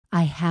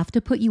I have to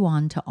put you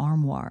on to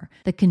Armoire,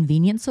 the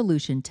convenient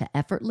solution to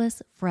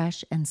effortless,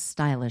 fresh, and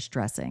stylish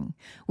dressing.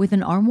 With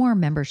an Armoire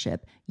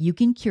membership, you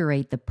can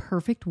curate the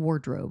perfect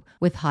wardrobe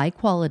with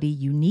high-quality,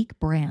 unique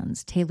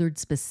brands tailored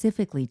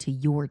specifically to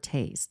your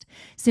taste.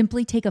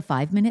 Simply take a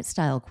 5-minute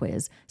style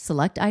quiz,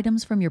 select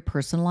items from your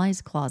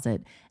personalized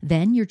closet,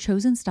 then your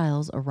chosen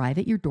styles arrive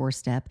at your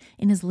doorstep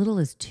in as little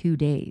as 2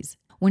 days.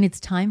 When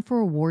it's time for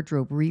a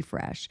wardrobe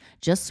refresh,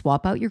 just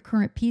swap out your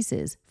current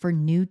pieces for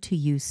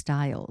new-to-you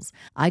styles.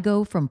 I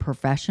go from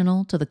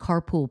professional to the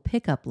carpool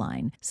pickup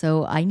line,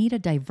 so I need a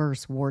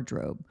diverse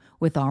wardrobe.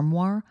 With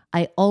Armoire,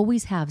 I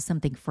always have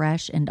something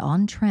fresh and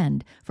on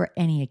trend for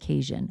any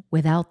occasion,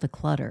 without the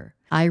clutter.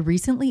 I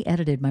recently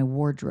edited my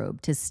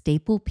wardrobe to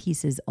staple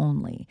pieces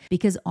only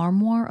because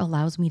Armoire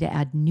allows me to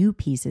add new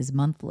pieces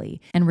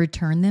monthly and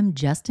return them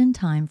just in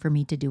time for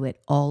me to do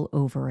it all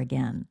over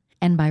again.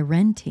 And by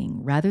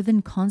renting rather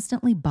than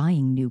constantly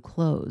buying new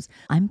clothes,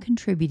 I'm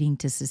contributing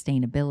to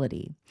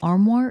sustainability.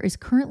 Armoire is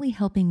currently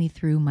helping me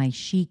through my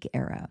chic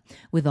era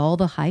with all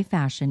the high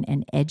fashion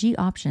and edgy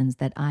options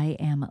that I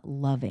am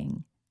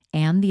loving.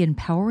 And the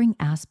empowering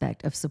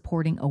aspect of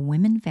supporting a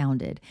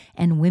women-founded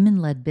and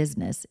women-led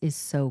business is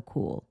so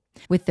cool.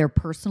 With their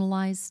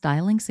personalized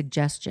styling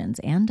suggestions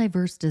and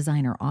diverse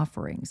designer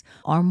offerings,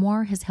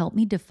 Armoire has helped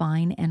me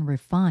define and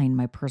refine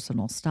my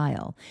personal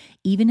style,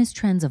 even as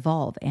trends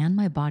evolve and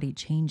my body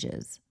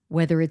changes.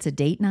 Whether it's a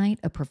date night,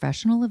 a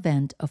professional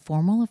event, a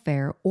formal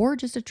affair, or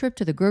just a trip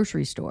to the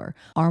grocery store,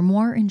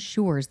 Armoire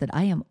ensures that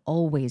I am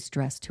always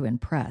dressed to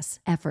impress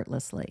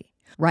effortlessly.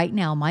 Right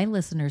now, my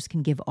listeners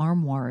can give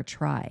Armoire a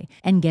try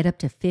and get up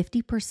to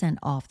 50%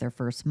 off their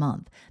first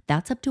month.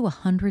 That's up to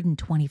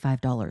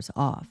 $125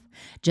 off.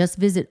 Just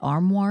visit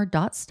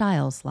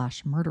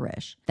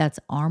armoire.style/murderish. That's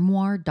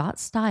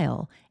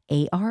armoire.style,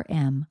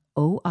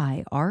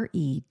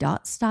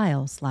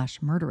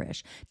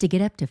 ARMOIRE.style/murderish to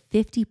get up to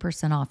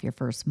 50% off your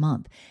first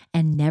month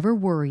and never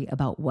worry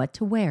about what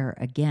to wear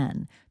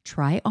again.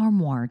 Try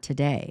Armoire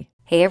today.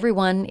 Hey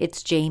everyone,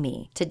 it's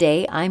Jamie.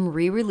 Today I'm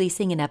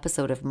re-releasing an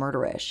episode of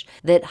Murderish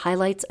that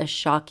highlights a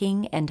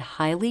shocking and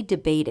highly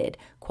debated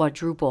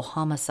quadruple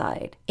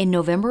homicide. In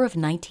November of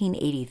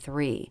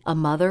 1983, a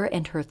mother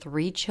and her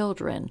 3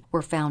 children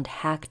were found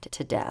hacked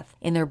to death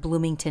in their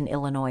Bloomington,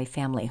 Illinois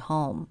family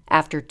home.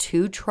 After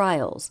 2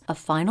 trials, a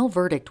final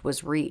verdict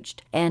was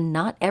reached, and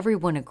not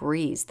everyone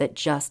agrees that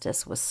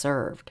justice was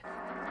served.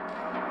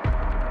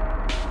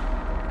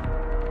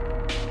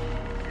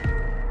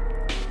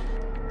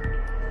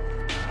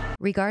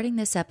 Regarding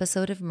this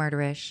episode of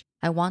Murderish,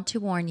 I want to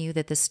warn you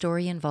that the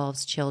story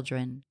involves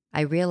children.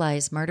 I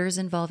realize murders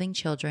involving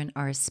children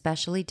are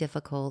especially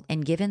difficult,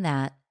 and given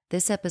that,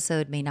 this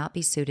episode may not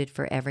be suited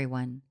for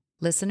everyone.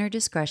 Listener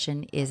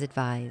discretion is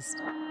advised.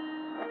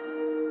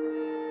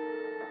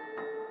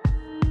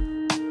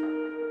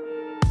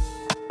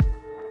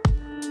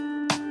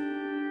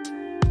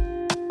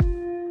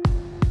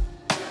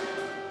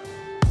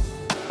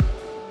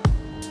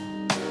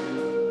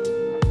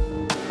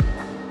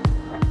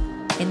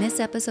 In this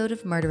episode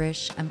of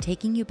Murderish, I'm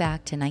taking you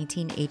back to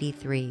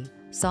 1983.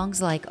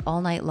 Songs like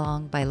All Night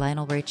Long by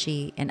Lionel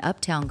Richie and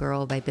Uptown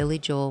Girl by Billy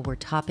Joel were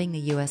topping the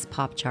US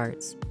pop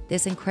charts.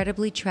 This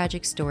incredibly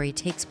tragic story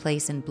takes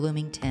place in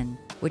Bloomington,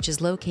 which is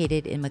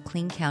located in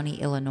McLean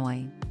County,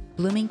 Illinois.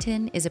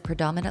 Bloomington is a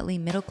predominantly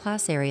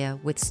middle-class area,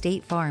 with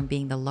State Farm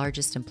being the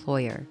largest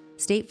employer.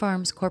 State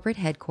Farm's corporate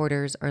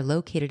headquarters are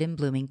located in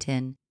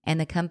Bloomington, and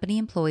the company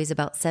employs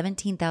about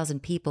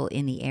 17,000 people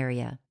in the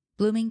area.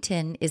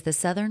 Bloomington is the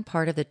southern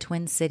part of the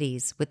Twin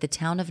Cities, with the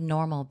town of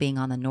Normal being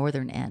on the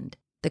northern end.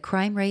 The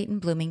crime rate in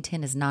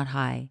Bloomington is not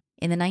high.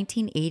 In the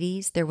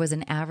 1980s, there was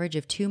an average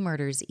of 2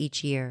 murders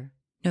each year.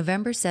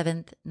 November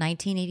 7th,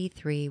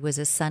 1983 was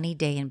a sunny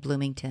day in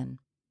Bloomington.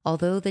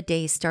 Although the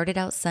day started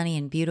out sunny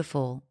and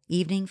beautiful,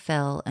 evening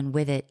fell, and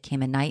with it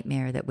came a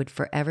nightmare that would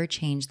forever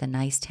change the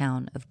nice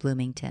town of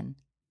Bloomington.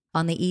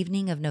 On the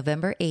evening of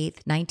November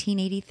 8th,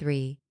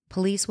 1983,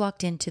 police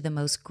walked into the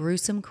most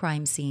gruesome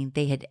crime scene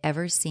they had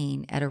ever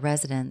seen at a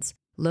residence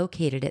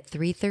located at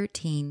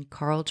 313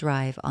 Carl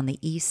Drive on the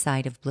east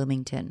side of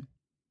Bloomington.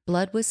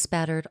 Blood was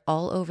spattered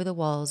all over the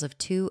walls of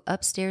 2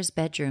 upstairs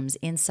bedrooms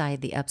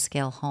inside the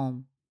upscale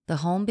home. The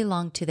home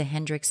belonged to the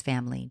Hendricks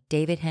family,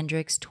 David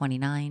Hendricks,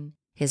 29,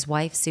 his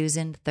wife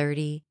Susan,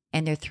 30,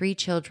 and their 3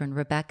 children,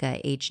 Rebecca,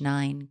 age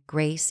 9,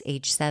 Grace,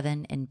 age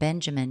 7, and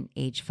Benjamin,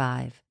 age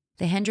 5.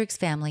 The Hendricks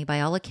family,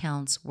 by all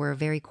accounts, were a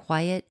very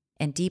quiet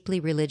and deeply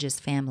religious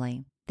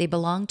family. They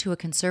belonged to a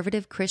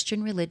conservative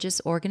Christian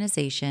religious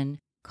organization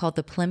called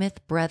the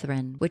Plymouth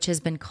Brethren, which has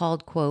been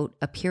called, quote,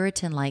 a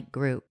Puritan-like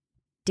group.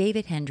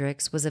 David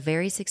Hendricks was a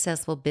very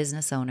successful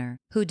business owner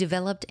who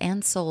developed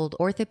and sold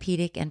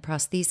orthopedic and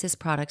prosthesis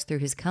products through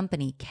his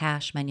company,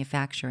 Cash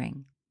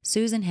Manufacturing.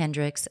 Susan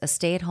Hendricks, a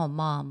stay-at-home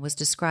mom, was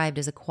described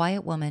as a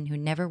quiet woman who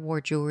never wore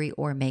jewelry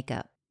or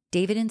makeup.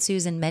 David and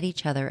Susan met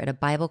each other at a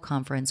Bible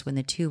conference when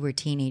the 2 were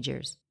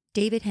teenagers.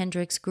 David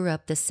Hendricks grew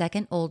up the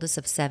second oldest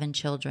of 7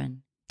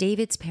 children.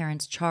 David's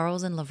parents,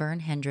 Charles and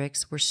Laverne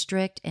Hendricks, were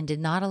strict and did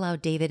not allow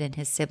David and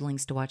his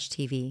siblings to watch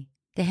TV.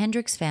 The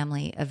Hendricks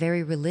family, a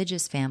very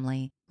religious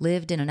family,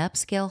 lived in an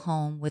upscale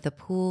home with a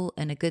pool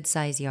and a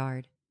good-sized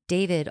yard.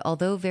 David,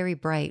 although very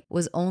bright,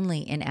 was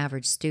only an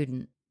average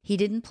student. He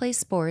didn't play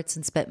sports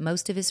and spent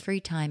most of his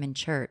free time in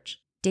church.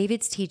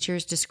 David's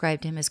teachers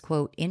described him as,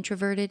 quote,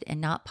 introverted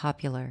and not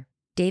popular.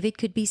 David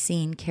could be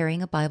seen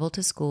carrying a Bible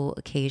to school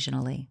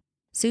occasionally.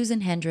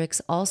 Susan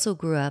Hendricks also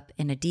grew up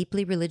in a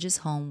deeply religious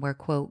home where,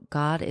 quote,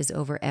 God is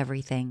over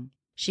everything.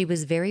 She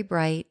was very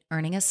bright,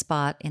 earning a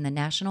spot in the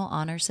National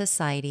Honor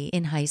Society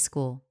in high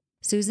school.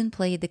 Susan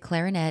played the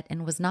clarinet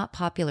and was not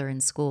popular in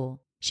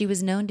school. She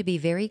was known to be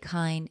very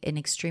kind and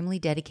extremely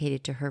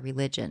dedicated to her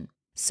religion.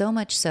 So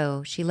much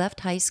so, she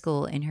left high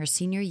school in her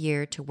senior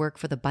year to work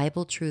for the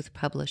Bible Truth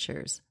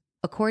publishers.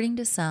 According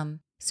to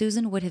some,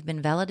 Susan would have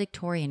been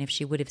valedictorian if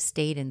she would have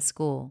stayed in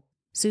school.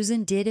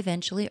 Susan did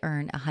eventually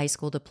earn a high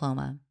school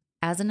diploma.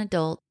 As an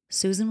adult,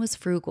 Susan was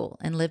frugal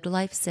and lived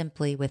life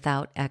simply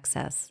without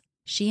excess.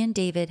 She and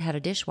David had a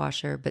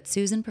dishwasher, but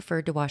Susan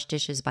preferred to wash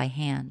dishes by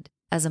hand.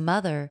 As a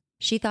mother,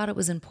 she thought it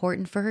was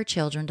important for her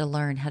children to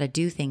learn how to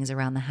do things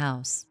around the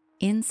house.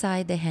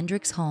 Inside the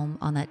Hendricks home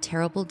on that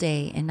terrible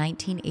day in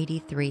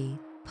 1983,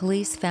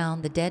 police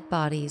found the dead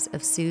bodies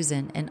of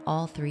Susan and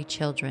all 3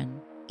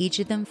 children, each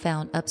of them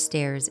found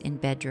upstairs in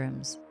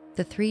bedrooms.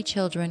 The 3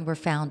 children were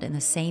found in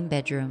the same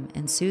bedroom,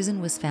 and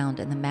Susan was found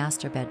in the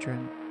master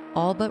bedroom.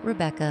 All but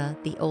Rebecca,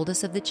 the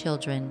oldest of the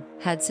children,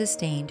 had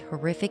sustained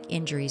horrific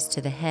injuries to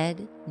the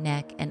head,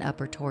 neck, and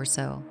upper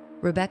torso.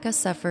 Rebecca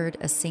suffered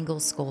a single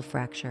skull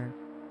fracture.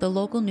 The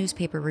local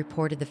newspaper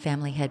reported the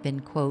family had been,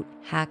 quote,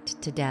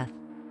 hacked to death.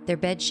 Their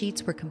bed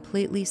sheets were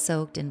completely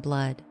soaked in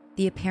blood.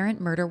 The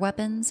apparent murder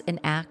weapons, an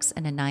axe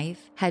and a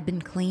knife, had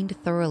been cleaned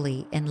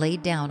thoroughly and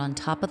laid down on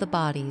top of the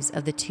bodies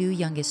of the 2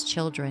 youngest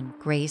children,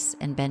 Grace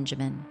and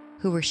Benjamin,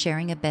 who were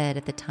sharing a bed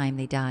at the time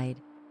they died.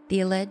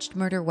 The alleged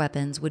murder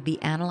weapons would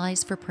be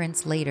analyzed for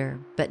prints later,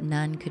 but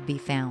none could be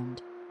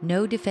found.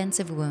 No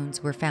defensive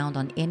wounds were found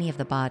on any of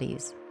the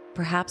bodies.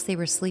 Perhaps they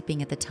were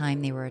sleeping at the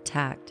time they were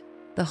attacked.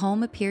 The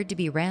home appeared to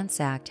be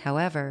ransacked,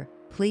 however.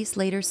 Police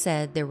later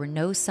said there were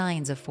no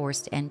signs of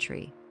forced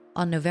entry.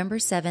 On November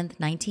 7,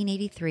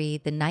 1983,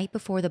 the night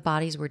before the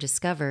bodies were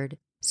discovered,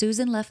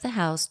 Susan left the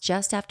house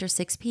just after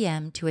 6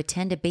 p.m. to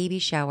attend a baby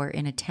shower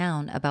in a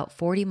town about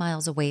 40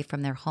 miles away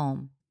from their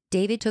home.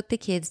 David took the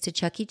kids to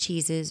Chuck E.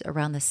 Cheese's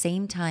around the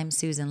same time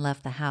Susan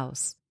left the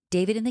house.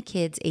 David and the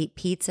kids ate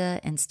pizza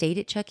and stayed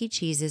at Chuck E.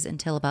 Cheese's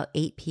until about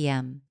 8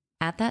 p.m.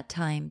 At that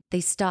time, they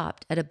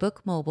stopped at a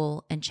Book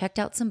Mobile and checked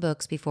out some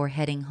books before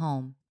heading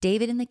home.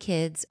 David and the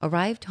kids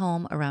arrived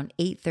home around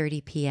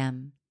 8:30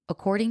 p.m.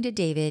 According to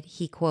David,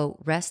 he, quote,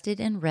 rested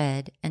and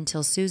read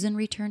until Susan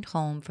returned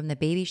home from the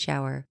baby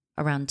shower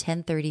around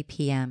 10:30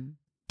 p.m.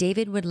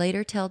 David would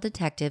later tell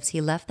detectives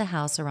he left the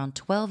house around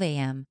 12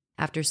 a.m.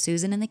 after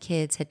Susan and the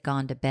kids had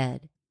gone to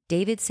bed.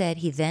 David said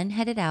he then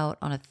headed out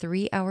on a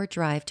 3-hour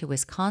drive to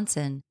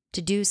Wisconsin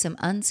to do some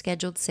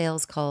unscheduled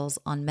sales calls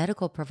on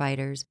medical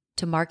providers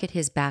to market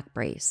his back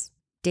brace.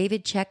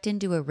 David checked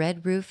into a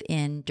Red Roof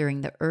Inn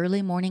during the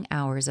early morning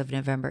hours of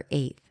November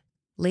 8th.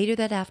 Later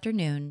that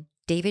afternoon,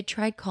 David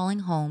tried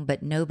calling home,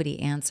 but nobody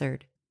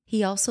answered.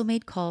 He also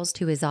made calls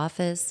to his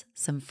office,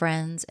 some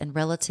friends, and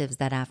relatives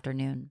that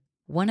afternoon.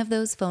 One of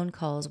those phone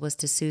calls was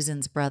to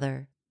Susan's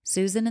brother.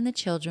 Susan and the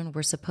children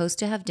were supposed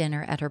to have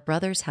dinner at her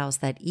brother's house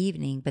that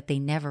evening, but they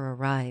never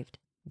arrived.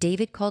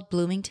 David called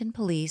Bloomington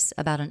police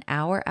about an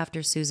hour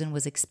after Susan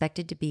was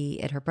expected to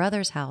be at her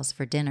brother's house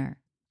for dinner.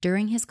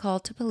 During his call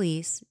to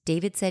police,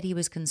 David said he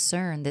was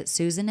concerned that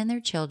Susan and their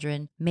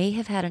children may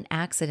have had an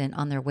accident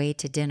on their way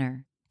to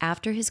dinner.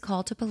 After his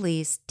call to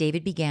police,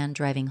 David began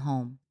driving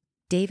home.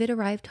 David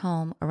arrived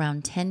home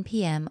around 10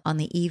 p.m. on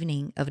the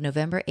evening of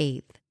November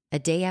 8th, a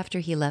day after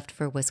he left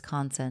for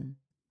Wisconsin.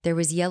 There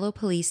was yellow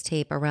police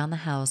tape around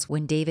the house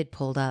when David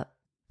pulled up.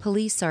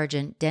 Police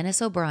Sergeant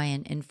Dennis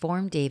O'Brien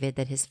informed David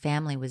that his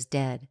family was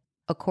dead.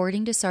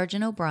 According to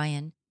Sergeant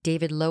O'Brien,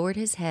 David lowered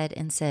his head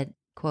and said,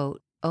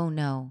 quote, "Oh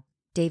no."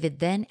 David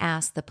then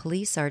asked the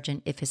police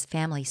sergeant if his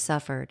family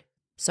suffered.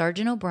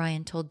 Sergeant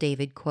O'Brien told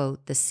David,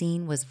 quote, "The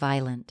scene was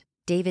violent."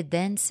 David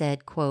then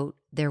said, quote,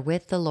 "They're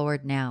with the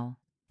Lord now."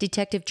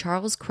 Detective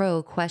Charles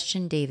Crow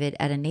questioned David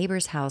at a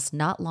neighbor's house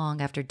not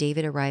long after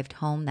David arrived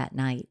home that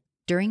night.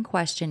 During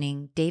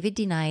questioning, David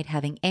denied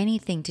having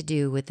anything to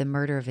do with the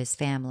murder of his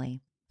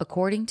family.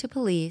 According to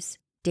police,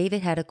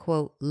 David had a,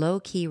 quote,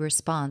 low-key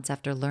response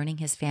after learning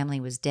his family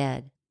was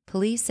dead.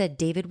 Police said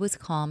David was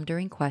calm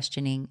during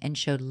questioning and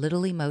showed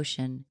little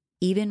emotion,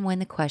 even when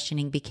the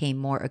questioning became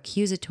more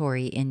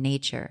accusatory in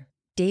nature.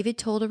 David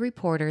told a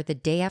reporter the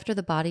day after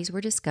the bodies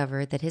were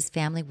discovered that his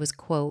family was,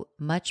 quote,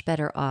 much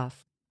better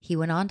off. He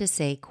went on to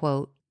say,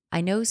 quote,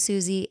 "I know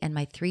Susie and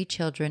my 3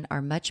 children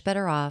are much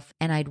better off,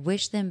 and I'd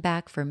wish them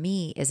back for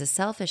me is a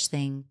selfish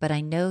thing, but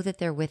I know that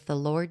they're with the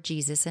Lord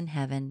Jesus in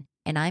heaven,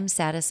 and I'm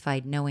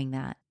satisfied knowing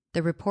that."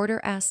 The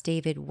reporter asked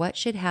David what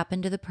should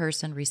happen to the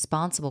person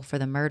responsible for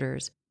the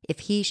murders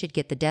if he should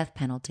get the death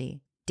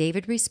penalty.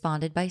 David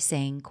responded by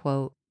saying,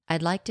 quote,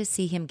 "I'd like to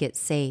see him get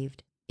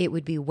saved. It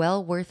would be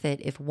well worth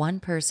it if one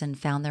person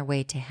found their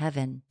way to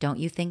heaven, don't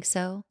you think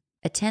so?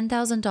 A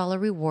 $10,000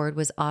 reward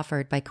was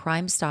offered by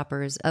Crime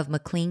Stoppers of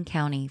McLean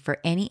County for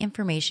any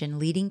information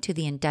leading to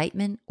the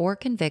indictment or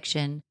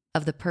conviction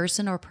of the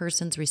person or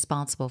persons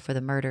responsible for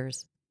the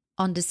murders.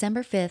 On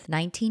December 5,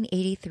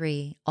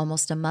 1983,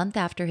 almost a month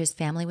after his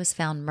family was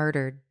found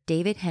murdered,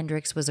 David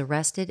Hendricks was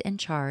arrested and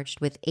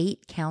charged with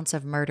 8 counts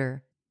of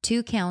murder,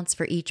 2 counts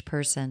for each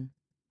person.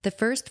 The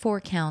first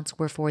 4 counts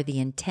were for the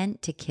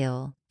intent to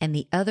kill, and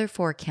the other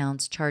 4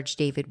 counts charged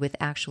David with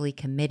actually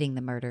committing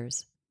the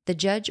murders. The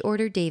judge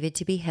ordered David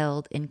to be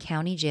held in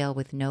county jail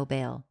with no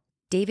bail.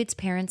 David's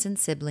parents and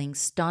siblings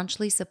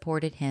staunchly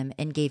supported him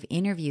and gave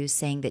interviews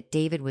saying that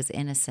David was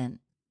innocent.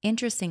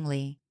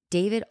 Interestingly,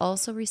 David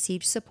also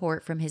received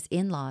support from his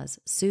in-laws,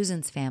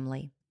 Susan's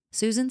family.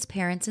 Susan's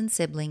parents and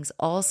siblings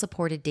all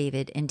supported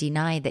David and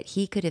denied that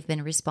he could have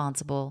been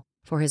responsible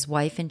for his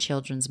wife and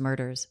children's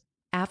murders.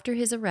 After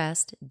his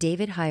arrest,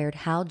 David hired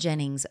Hal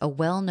Jennings, a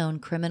well-known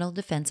criminal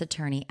defense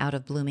attorney out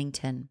of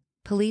Bloomington.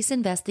 Police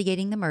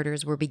investigating the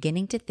murders were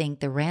beginning to think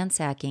the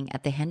ransacking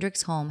at the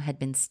Hendricks home had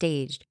been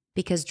staged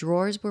because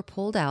drawers were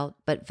pulled out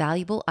but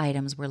valuable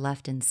items were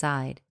left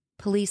inside.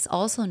 Police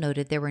also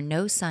noted there were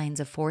no signs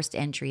of forced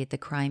entry at the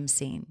crime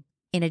scene.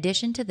 In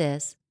addition to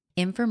this,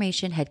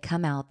 information had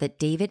come out that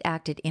David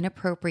acted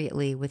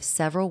inappropriately with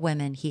several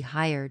women he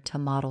hired to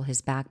model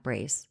his back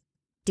brace.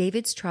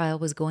 David's trial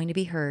was going to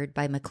be heard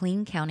by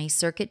McLean County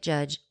Circuit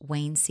Judge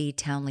Wayne C.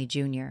 Townley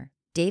Jr.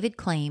 David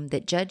claimed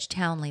that Judge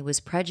Townley was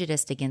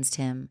prejudiced against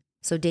him,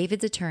 so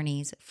David's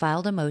attorneys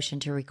filed a motion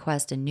to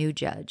request a new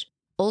judge.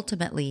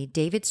 Ultimately,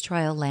 David's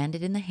trial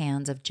landed in the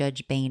hands of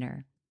Judge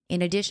Boehner.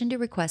 In addition to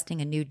requesting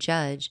a new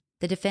judge,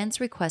 the defense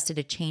requested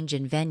a change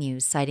in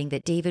venue, citing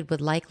that David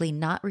would likely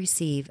not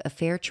receive a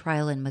fair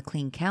trial in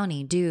McLean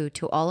County due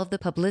to all of the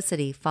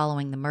publicity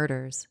following the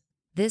murders.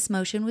 This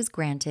motion was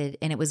granted,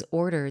 and it was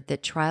ordered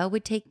that trial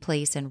would take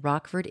place in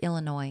Rockford,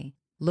 Illinois,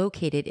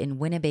 located in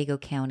Winnebago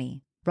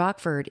County.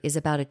 Rockford is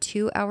about a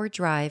 2-hour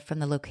drive from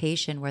the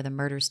location where the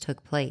murders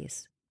took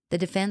place. The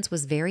defense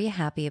was very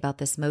happy about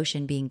this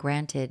motion being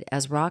granted,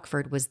 as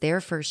Rockford was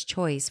their first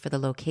choice for the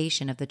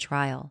location of the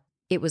trial.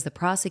 It was the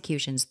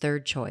prosecution's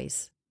third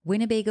choice.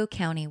 Winnebago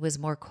County was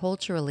more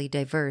culturally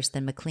diverse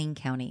than McLean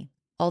County.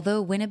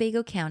 Although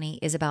Winnebago County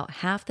is about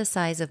half the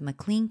size of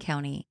McLean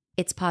County,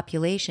 its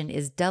population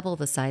is double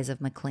the size of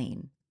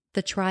McLean.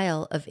 The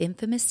trial of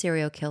infamous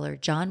serial killer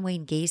John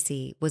Wayne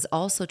Gacy was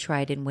also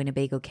tried in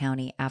Winnebago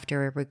County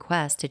after a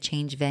request to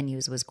change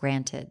venues was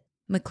granted.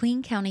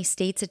 McLean County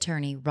State's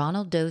Attorney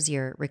Ronald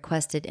Dozier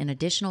requested an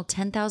additional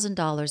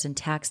 $10,000 in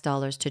tax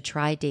dollars to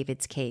try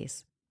David's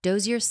case.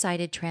 Dozier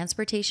cited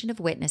transportation of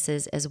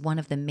witnesses as one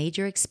of the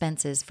major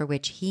expenses for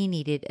which he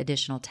needed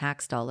additional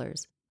tax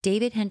dollars.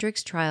 David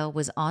Hendricks' trial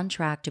was on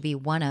track to be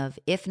one of,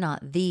 if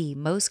not the,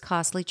 most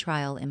costly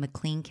trial in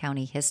McLean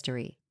County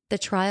history. The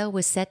trial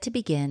was set to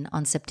begin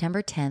on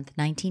September 10,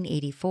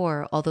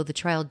 1984, although the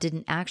trial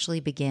didn't actually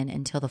begin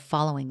until the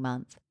following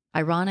month.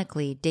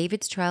 Ironically,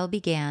 David's trial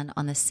began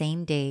on the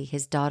same day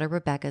his daughter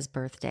Rebecca's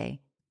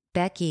birthday.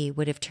 Becky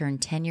would have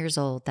turned 10 years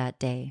old that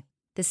day.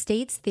 The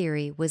state's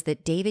theory was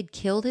that David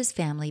killed his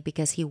family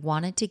because he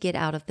wanted to get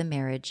out of the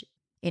marriage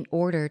in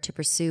order to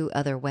pursue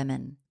other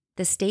women.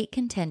 The state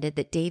contended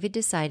that David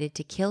decided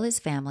to kill his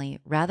family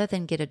rather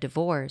than get a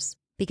divorce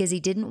because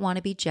he didn't want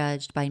to be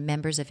judged by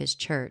members of his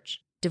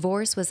church.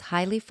 Divorce was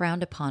highly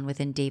frowned upon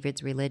within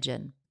David's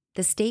religion.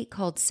 The state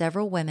called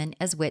several women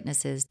as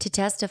witnesses to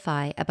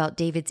testify about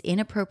David's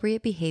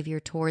inappropriate behavior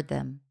toward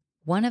them.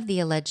 One of the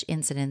alleged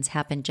incidents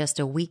happened just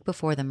a week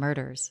before the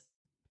murders.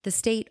 The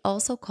state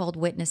also called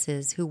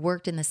witnesses who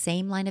worked in the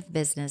same line of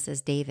business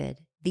as David.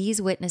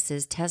 These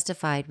witnesses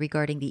testified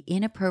regarding the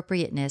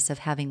inappropriateness of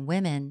having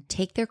women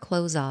take their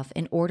clothes off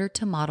in order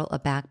to model a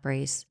back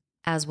brace,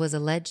 as was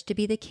alleged to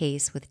be the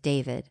case with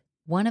David.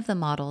 One of the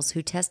models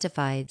who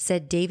testified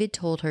said David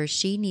told her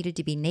she needed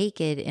to be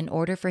naked in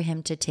order for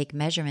him to take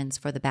measurements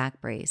for the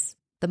back brace.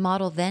 The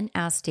model then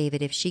asked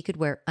David if she could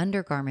wear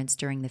undergarments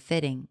during the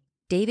fitting.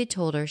 David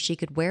told her she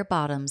could wear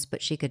bottoms,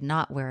 but she could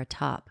not wear a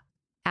top.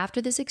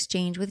 After this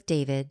exchange with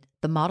David,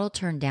 the model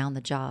turned down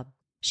the job.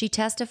 She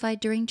testified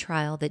during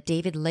trial that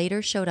David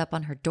later showed up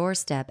on her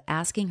doorstep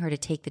asking her to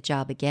take the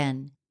job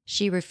again.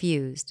 She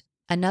refused.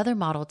 Another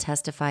model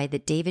testified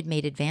that David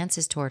made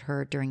advances toward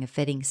her during a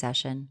fitting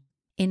session.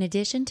 In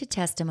addition to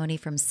testimony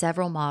from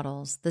several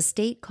models, the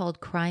state called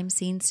crime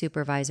scene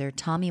supervisor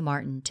Tommy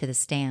Martin to the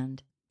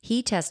stand.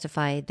 He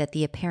testified that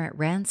the apparent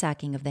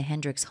ransacking of the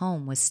Hendricks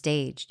home was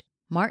staged.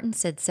 Martin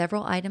said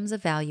several items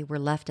of value were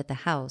left at the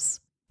house.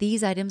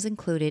 These items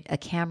included a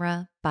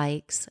camera,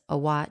 bikes, a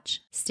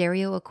watch,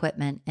 stereo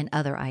equipment, and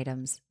other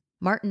items.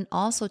 Martin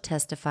also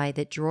testified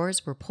that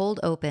drawers were pulled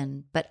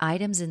open, but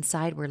items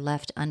inside were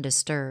left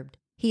undisturbed.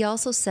 He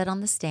also said on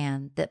the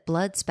stand that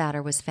blood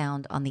spatter was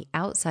found on the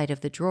outside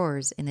of the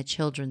drawers in the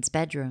children's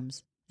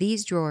bedrooms.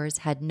 These drawers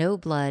had no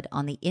blood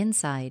on the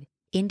inside,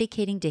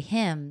 indicating to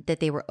him that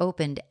they were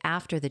opened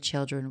after the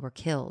children were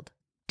killed.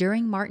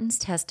 During Martin's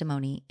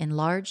testimony,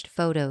 enlarged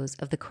photos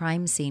of the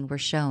crime scene were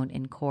shown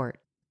in court.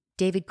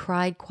 David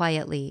cried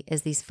quietly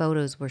as these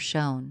photos were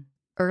shown.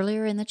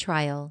 Earlier in the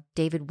trial,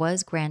 David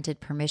was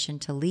granted permission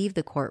to leave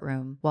the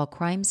courtroom while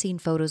crime scene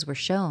photos were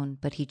shown,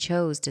 but he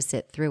chose to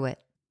sit through it.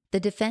 The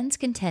defense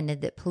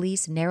contended that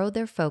police narrowed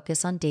their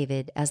focus on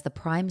David as the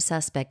prime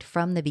suspect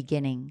from the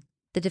beginning.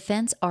 The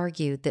defense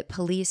argued that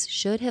police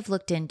should have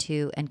looked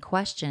into and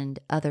questioned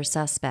other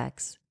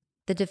suspects.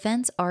 The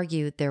defense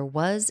argued there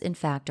was, in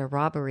fact, a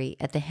robbery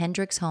at the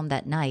Hendricks home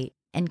that night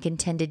and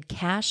contended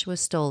cash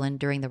was stolen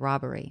during the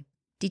robbery.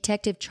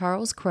 Detective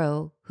Charles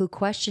Crowe, who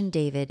questioned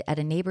David at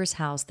a neighbor's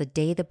house the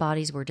day the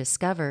bodies were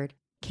discovered,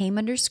 came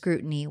under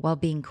scrutiny while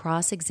being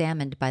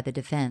cross-examined by the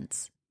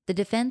defense. The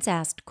defense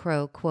asked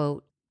Crowe,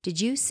 quote, "Did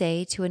you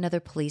say to another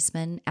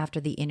policeman after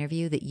the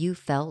interview that you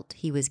felt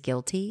he was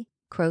guilty?"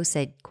 Crowe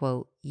said,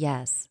 quote,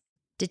 "Yes."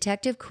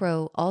 Detective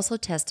Crowe also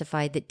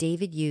testified that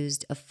David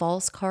used a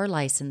false car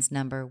license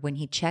number when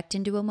he checked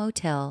into a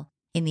motel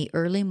in the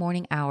early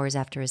morning hours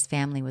after his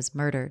family was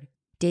murdered.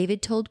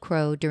 David told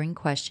Crowe during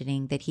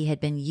questioning that he had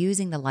been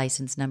using the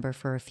license number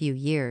for a few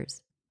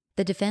years.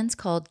 The defense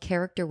called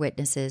character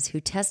witnesses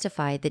who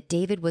testified that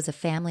David was a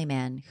family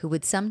man who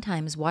would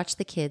sometimes watch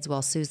the kids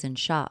while Susan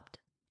shopped.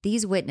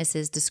 These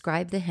witnesses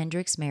described the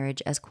Hendricks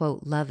marriage as,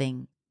 quote,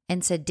 loving,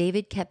 and said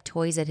David kept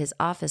toys at his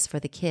office for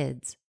the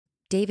kids.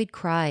 David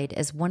cried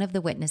as one of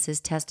the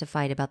witnesses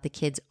testified about the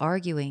kids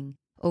arguing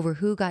over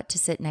who got to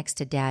sit next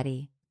to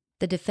Daddy.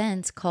 The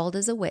defense called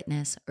as a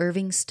witness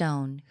Irving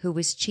Stone, who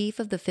was chief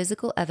of the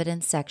physical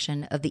evidence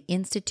section of the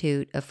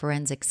Institute of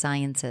Forensic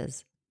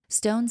Sciences.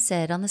 Stone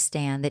said on the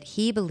stand that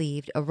he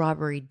believed a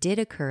robbery did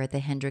occur at the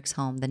Hendricks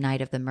home the night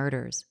of the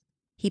murders.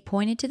 He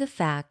pointed to the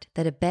fact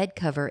that a bed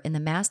cover in the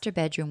master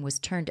bedroom was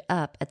turned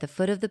up at the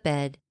foot of the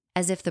bed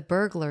as if the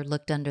burglar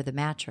looked under the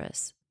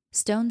mattress.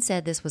 Stone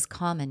said this was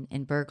common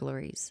in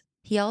burglaries.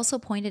 He also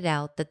pointed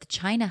out that the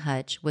china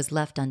hutch was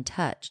left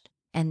untouched,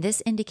 and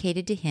this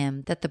indicated to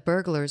him that the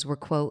burglars were,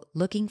 quote,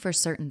 looking for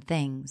certain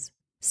things.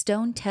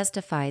 Stone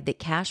testified that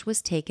cash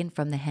was taken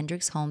from the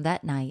Hendricks home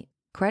that night.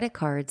 Credit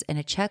cards and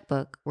a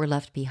checkbook were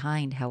left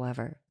behind,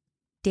 however.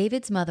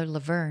 David's mother,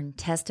 Laverne,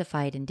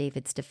 testified in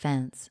David's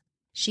defense.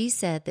 She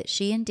said that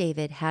she and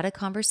David had a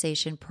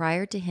conversation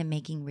prior to him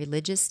making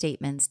religious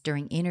statements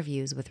during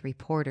interviews with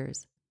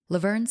reporters.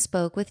 Laverne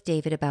spoke with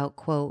David about,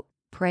 quote,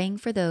 praying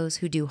for those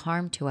who do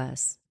harm to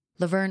us.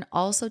 Laverne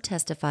also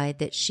testified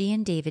that she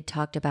and David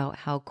talked about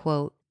how,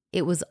 quote,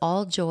 it was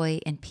all joy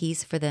and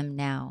peace for them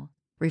now,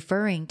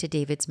 referring to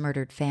David's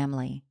murdered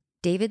family.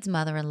 David's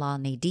mother-in-law,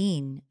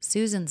 Nadine,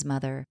 Susan's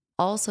mother,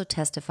 also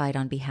testified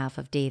on behalf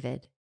of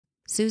David.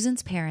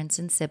 Susan's parents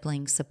and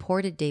siblings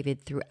supported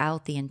David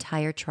throughout the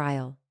entire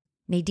trial.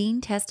 Nadine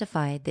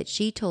testified that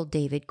she told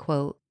David,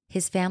 quote,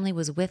 his family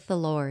was with the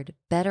Lord,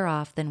 better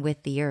off than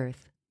with the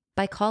earth.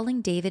 By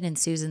calling David and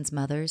Susan's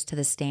mothers to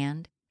the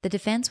stand, the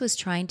defense was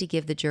trying to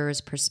give the jurors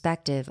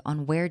perspective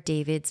on where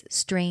David's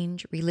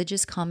strange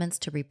religious comments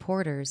to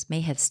reporters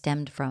may have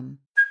stemmed from.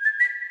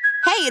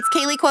 Hey, it's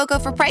Kaylee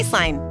Cuoco for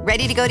Priceline.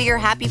 Ready to go to your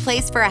happy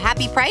place for a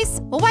happy price?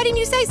 Well, why didn't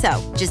you say so?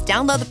 Just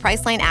download the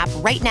Priceline app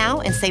right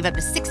now and save up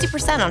to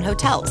 60% on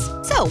hotels.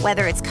 So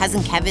whether it's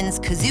Cousin Kevin's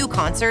Kazoo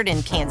Concert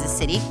in Kansas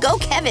City, go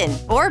Kevin,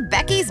 or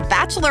Becky's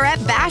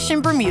Bachelorette Bash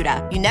in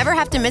Bermuda, you never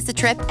have to miss a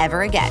trip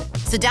ever again.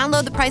 So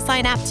download the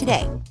Priceline app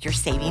today. Your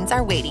savings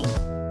are waiting.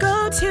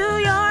 Go to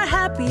your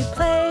happy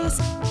place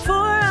for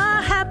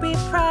a happy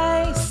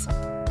price.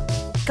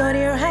 Go to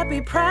your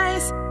happy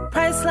price,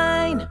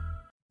 Priceline.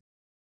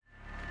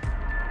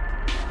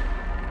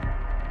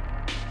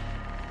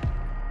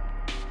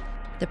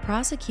 The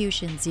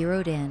prosecution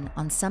zeroed in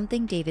on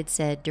something David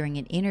said during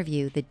an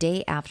interview the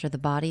day after the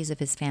bodies of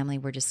his family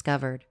were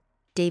discovered.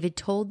 David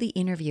told the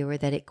interviewer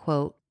that it,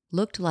 quote,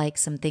 looked like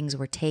some things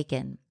were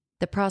taken.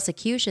 The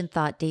prosecution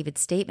thought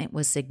David's statement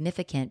was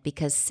significant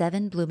because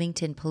 7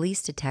 Bloomington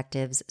police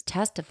detectives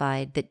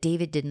testified that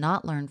David did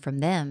not learn from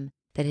them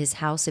that his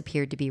house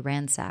appeared to be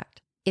ransacked.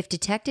 If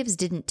detectives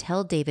didn't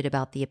tell David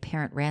about the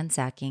apparent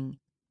ransacking,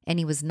 and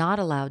he was not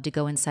allowed to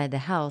go inside the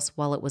house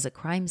while it was a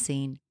crime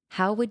scene,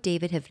 how would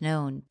David have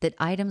known that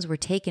items were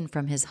taken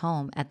from his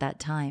home at that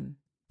time?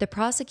 The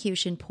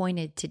prosecution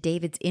pointed to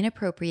David's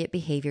inappropriate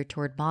behavior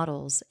toward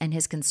models and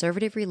his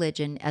conservative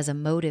religion as a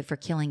motive for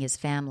killing his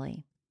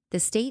family. The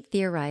state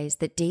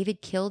theorized that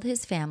David killed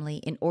his family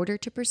in order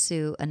to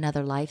pursue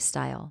another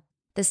lifestyle.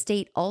 The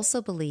state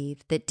also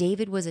believed that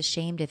David was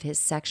ashamed of his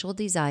sexual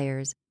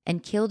desires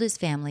and killed his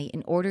family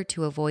in order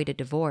to avoid a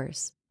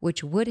divorce,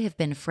 which would have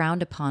been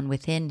frowned upon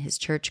within his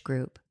church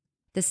group.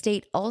 The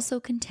state also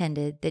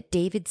contended that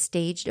David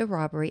staged a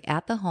robbery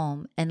at the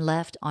home and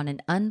left on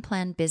an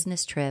unplanned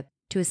business trip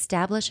to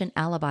establish an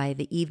alibi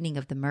the evening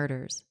of the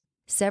murders.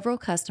 Several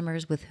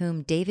customers with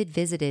whom David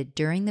visited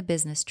during the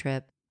business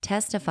trip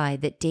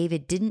testified that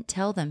David didn't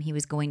tell them he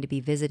was going to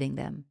be visiting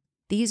them.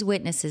 These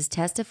witnesses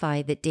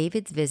testified that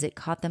David's visit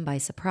caught them by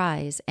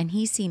surprise and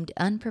he seemed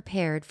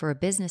unprepared for a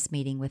business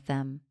meeting with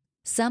them.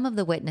 Some of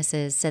the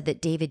witnesses said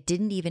that David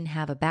didn't even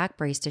have a back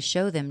brace to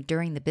show them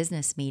during the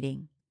business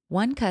meeting.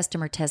 One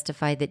customer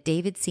testified that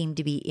David seemed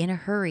to be in a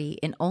hurry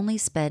and only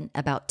spent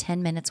about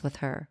 10 minutes with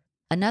her.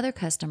 Another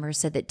customer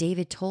said that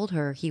David told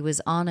her he was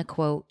on a,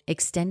 quote,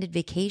 extended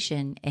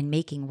vacation and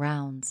making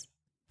rounds.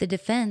 The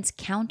defense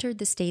countered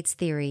the state's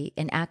theory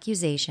and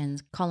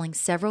accusations, calling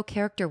several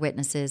character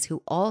witnesses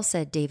who all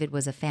said David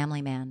was a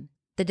family man.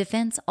 The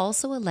defense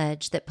also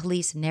alleged that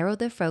police narrowed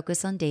their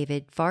focus on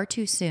David far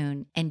too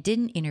soon and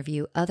didn't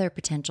interview other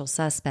potential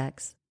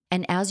suspects.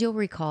 And as you'll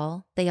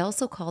recall, they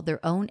also called their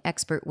own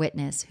expert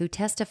witness who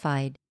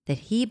testified that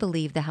he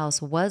believed the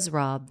house was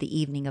robbed the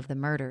evening of the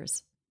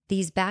murders.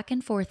 These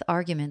back-and-forth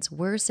arguments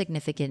were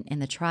significant in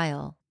the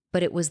trial,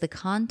 but it was the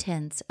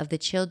contents of the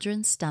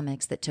children's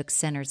stomachs that took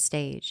center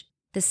stage.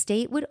 The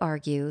state would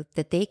argue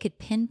that they could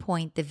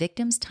pinpoint the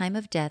victim's time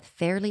of death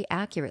fairly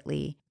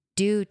accurately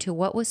due to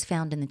what was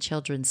found in the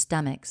children's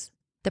stomachs.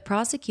 The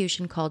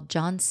prosecution called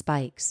John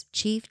Spikes,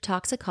 chief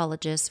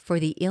toxicologist for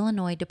the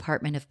Illinois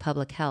Department of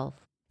Public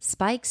Health.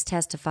 Spikes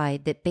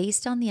testified that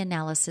based on the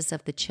analysis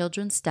of the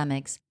children's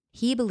stomachs,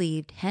 he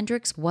believed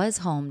Hendricks was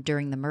home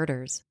during the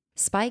murders.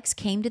 Spikes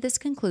came to this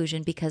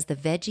conclusion because the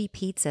veggie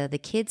pizza the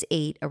kids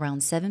ate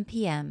around 7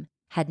 p.m.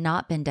 had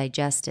not been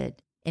digested.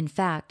 In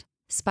fact,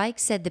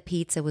 Spikes said the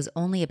pizza was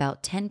only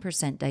about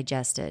 10%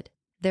 digested.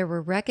 There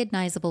were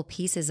recognizable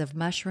pieces of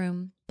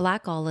mushroom,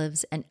 black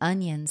olives, and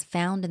onions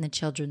found in the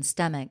children's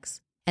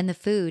stomachs, and the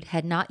food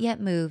had not yet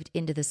moved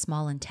into the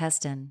small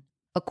intestine.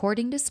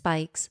 According to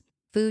Spikes,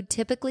 food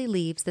typically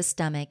leaves the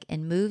stomach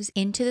and moves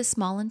into the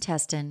small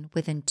intestine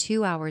within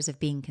 2 hours of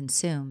being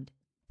consumed.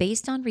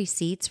 Based on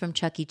receipts from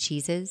Chuck E.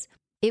 Cheese's,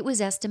 it was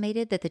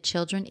estimated that the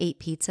children ate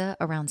pizza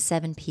around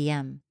 7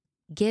 p.m.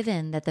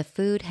 Given that the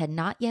food had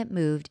not yet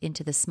moved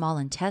into the small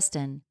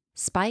intestine,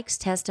 Spikes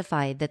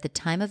testified that the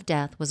time of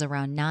death was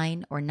around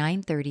 9 or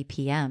 9:30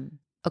 p.m.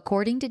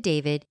 According to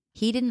David,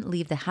 he didn't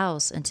leave the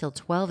house until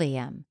 12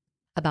 a.m.,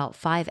 about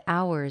 5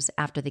 hours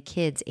after the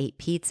kids ate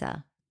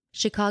pizza.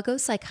 Chicago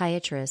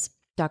psychiatrist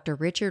Dr.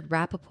 Richard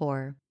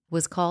Rappaport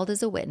was called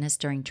as a witness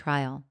during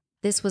trial.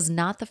 This was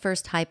not the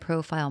first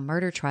high-profile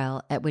murder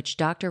trial at which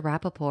Dr.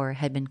 Rappaport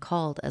had been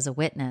called as a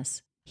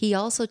witness. He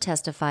also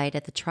testified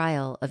at the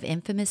trial of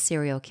infamous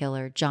serial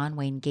killer John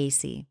Wayne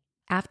Gacy.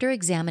 After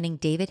examining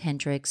David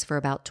Hendricks for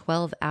about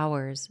 12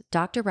 hours,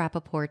 Dr.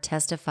 Rappaport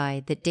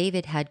testified that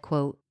David had,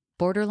 quote,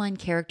 borderline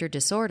character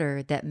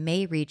disorder that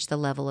may reach the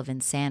level of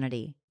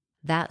insanity.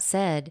 That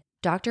said,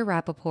 Dr.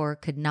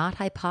 Rappaport could not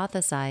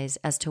hypothesize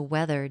as to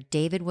whether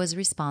David was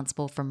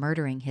responsible for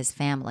murdering his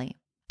family.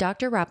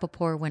 Dr.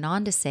 Rappaport went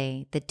on to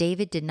say that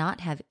David did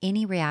not have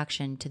any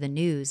reaction to the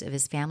news of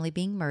his family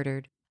being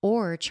murdered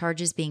or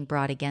charges being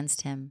brought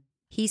against him.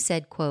 He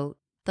said, quote,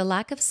 the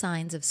lack of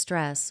signs of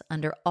stress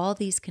under all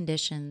these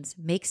conditions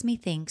makes me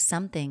think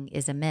something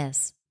is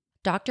amiss.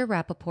 Dr.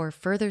 Rappaport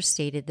further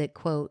stated that,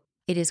 quote,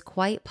 it is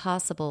quite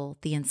possible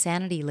the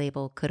insanity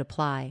label could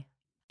apply.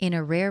 In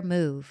a rare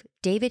move,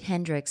 David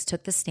Hendricks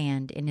took the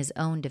stand in his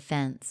own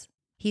defense.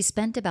 He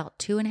spent about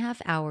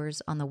 2.5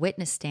 hours on the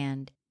witness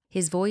stand,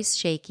 his voice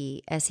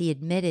shaky as he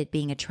admitted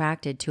being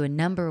attracted to a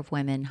number of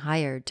women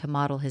hired to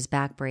model his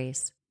back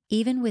brace.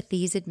 Even with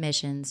these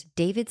admissions,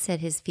 David said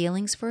his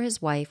feelings for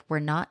his wife were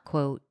not,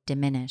 quote,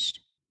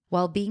 diminished.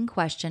 While being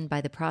questioned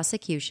by the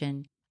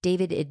prosecution,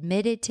 David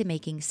admitted to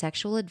making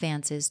sexual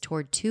advances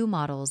toward 2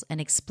 models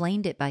and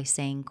explained it by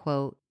saying,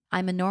 quote,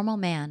 I'm a normal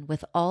man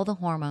with all the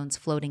hormones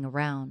floating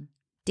around.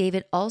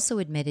 David also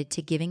admitted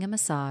to giving a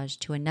massage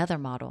to another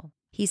model.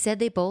 He said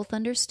they both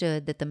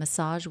understood that the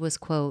massage was,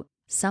 quote,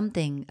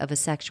 something of a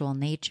sexual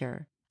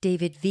nature.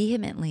 David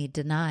vehemently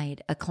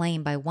denied a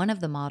claim by one of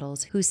the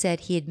models who said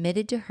he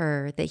admitted to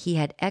her that he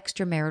had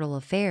extramarital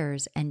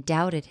affairs and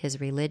doubted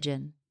his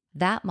religion.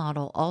 That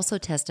model also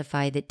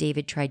testified that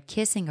David tried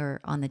kissing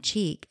her on the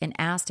cheek and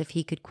asked if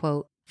he could,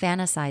 quote,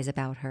 fantasize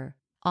about her.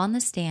 On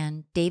the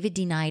stand, David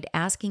denied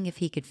asking if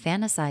he could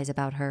fantasize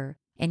about her,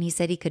 and he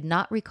said he could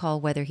not recall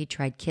whether he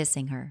tried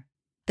kissing her.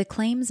 The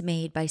claims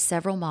made by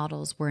several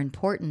models were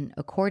important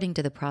according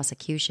to the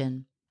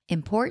prosecution.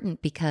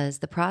 Important because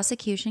the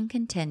prosecution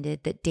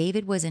contended that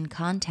David was in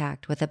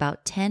contact with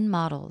about 10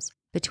 models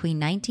between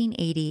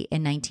 1980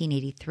 and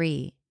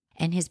 1983,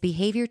 and his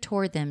behavior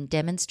toward them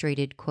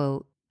demonstrated,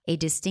 quote, a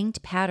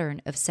distinct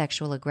pattern of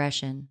sexual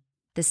aggression.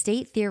 The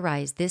state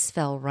theorized this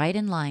fell right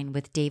in line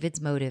with David's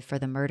motive for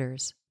the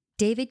murders.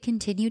 David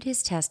continued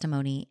his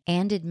testimony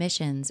and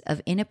admissions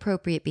of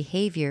inappropriate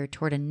behavior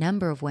toward a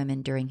number of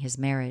women during his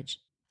marriage.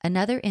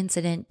 Another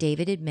incident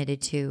David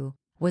admitted to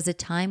was a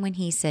time when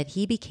he said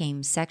he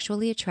became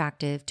sexually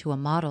attractive to a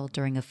model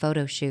during a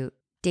photo shoot.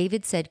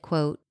 David said,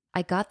 quote,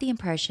 I got the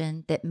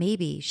impression that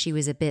maybe she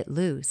was a bit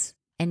loose,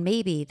 and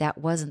maybe that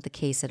wasn't the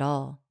case at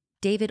all.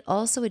 David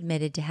also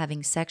admitted to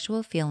having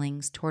sexual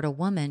feelings toward a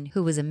woman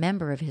who was a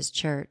member of his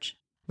church.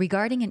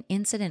 Regarding an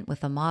incident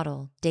with a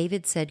model,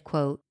 David said,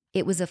 quote,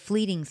 it was a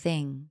fleeting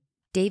thing.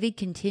 David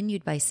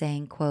continued by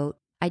saying, quote,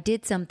 I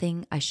did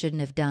something I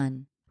shouldn't have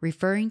done,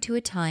 referring to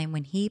a time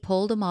when he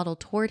pulled a model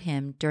toward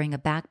him during a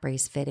back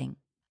brace fitting.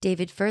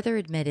 David further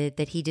admitted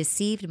that he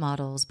deceived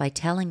models by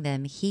telling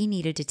them he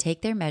needed to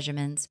take their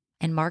measurements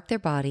and mark their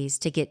bodies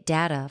to get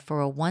data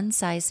for a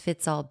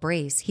one-size-fits-all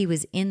brace he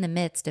was in the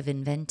midst of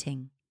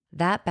inventing.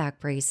 That back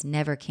brace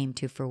never came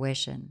to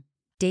fruition.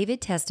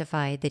 David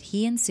testified that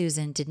he and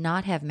Susan did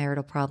not have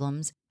marital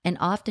problems and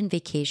often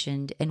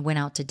vacationed and went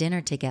out to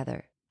dinner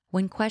together.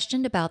 When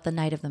questioned about the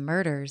night of the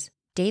murders,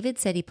 David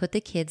said he put the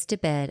kids to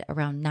bed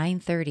around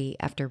 9:30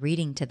 after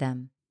reading to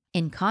them.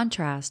 In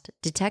contrast,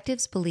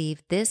 detectives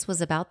believe this was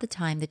about the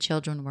time the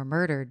children were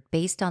murdered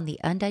based on the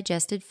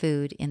undigested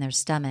food in their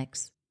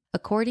stomachs.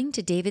 According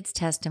to David's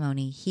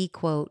testimony, he,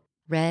 quote,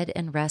 read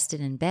and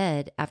rested in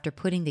bed after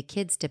putting the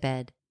kids to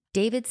bed.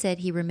 David said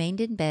he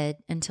remained in bed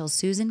until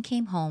Susan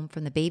came home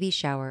from the baby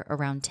shower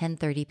around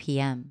 10:30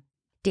 p.m.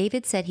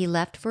 David said he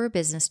left for a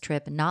business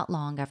trip not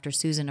long after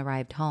Susan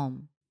arrived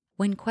home.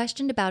 When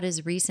questioned about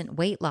his recent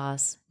weight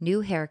loss,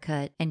 new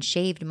haircut, and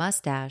shaved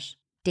mustache,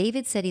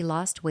 David said he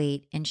lost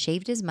weight and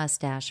shaved his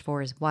mustache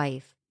for his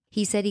wife.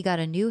 He said he got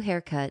a new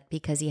haircut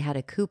because he had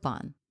a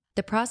coupon.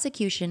 The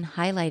prosecution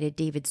highlighted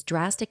David's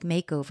drastic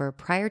makeover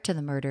prior to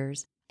the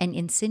murders and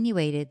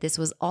insinuated this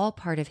was all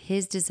part of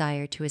his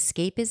desire to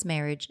escape his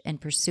marriage and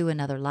pursue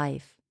another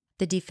life.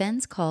 The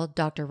defense called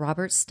Dr.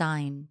 Robert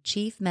Stein,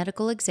 chief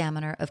medical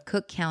examiner of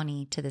Cook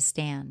County, to the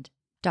stand.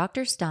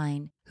 Dr.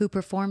 Stein, who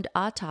performed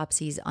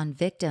autopsies on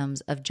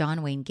victims of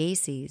John Wayne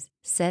Gacy's,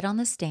 said on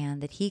the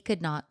stand that he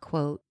could not,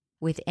 quote,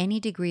 with any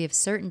degree of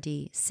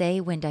certainty say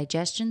when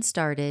digestion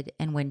started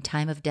and when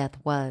time of death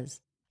was.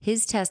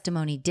 His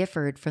testimony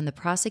differed from the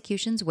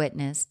prosecution's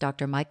witness,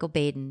 Dr. Michael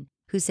Baden,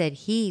 who said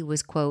he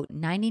was, quote,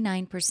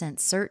 99%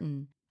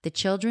 certain the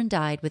children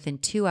died within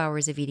 2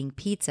 hours of eating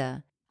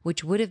pizza,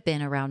 which would have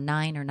been around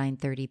 9 or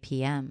 9:30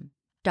 p.m.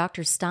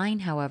 Dr. Stein,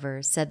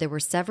 however, said there were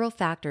several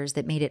factors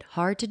that made it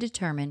hard to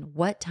determine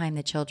what time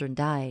the children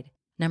died.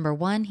 Number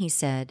one, he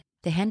said,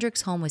 the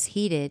Hendricks home was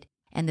heated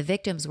and the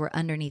victims were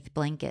underneath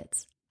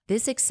blankets.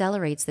 This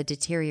accelerates the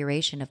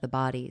deterioration of the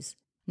bodies.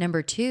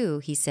 Number two,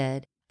 he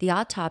said, the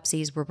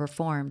autopsies were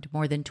performed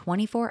more than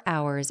 24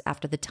 hours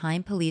after the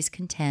time police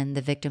contend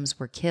the victims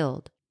were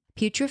killed.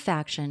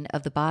 Putrefaction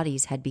of the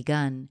bodies had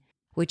begun,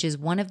 which is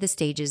one of the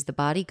stages the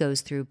body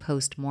goes through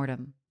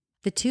post-mortem.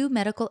 The two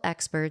medical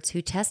experts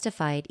who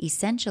testified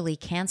essentially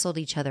canceled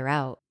each other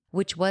out,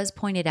 which was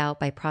pointed out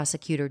by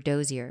Prosecutor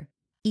Dozier.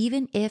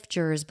 Even if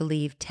jurors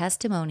believed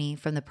testimony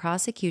from the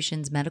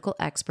prosecution's medical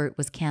expert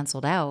was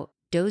canceled out,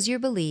 Dozier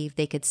believed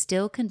they could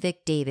still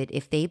convict David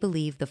if they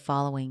believed the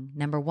following.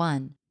 Number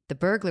one, the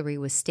burglary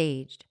was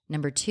staged.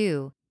 Number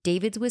two,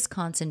 David's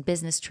Wisconsin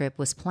business trip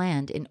was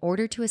planned in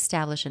order to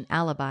establish an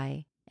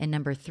alibi. And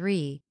number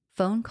three,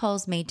 phone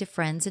calls made to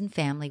friends and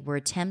family were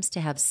attempts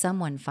to have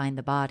someone find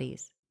the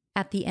bodies.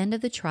 At the end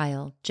of the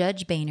trial,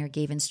 Judge Boehner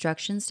gave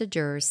instructions to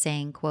jurors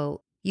saying,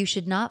 quote, you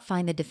should not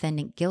find the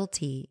defendant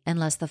guilty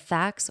unless the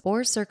facts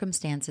or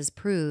circumstances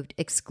proved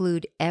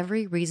exclude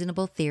every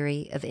reasonable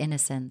theory of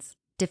innocence.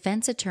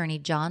 Defense attorney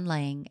John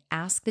Lang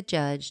asked the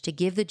judge to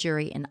give the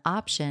jury an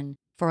option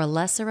for a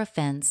lesser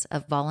offense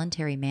of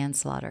voluntary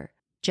manslaughter.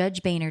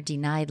 Judge Boehner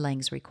denied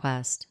Lang's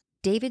request.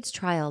 David's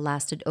trial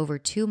lasted over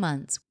 2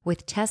 months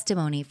with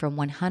testimony from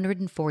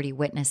 140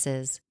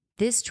 witnesses.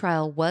 This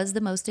trial was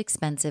the most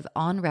expensive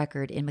on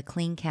record in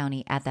McLean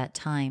County at that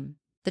time.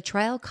 The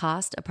trial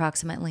cost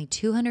approximately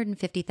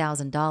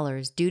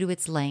 $250,000 due to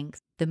its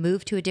length, the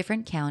move to a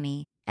different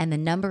county, and the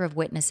number of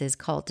witnesses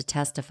called to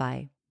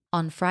testify.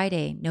 On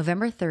Friday,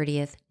 November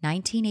 30th,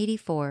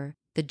 1984,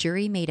 the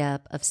jury made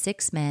up of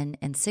 6 men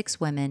and 6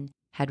 women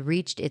had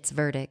reached its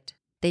verdict.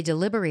 They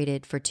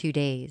deliberated for 2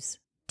 days.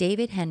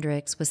 David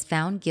Hendricks was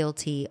found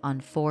guilty on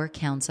 4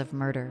 counts of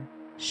murder.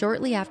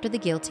 Shortly after the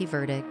guilty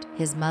verdict,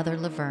 his mother,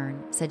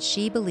 Laverne, said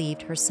she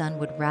believed her son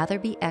would rather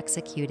be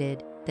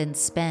executed than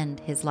spend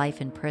his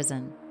life in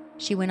prison.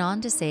 She went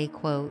on to say,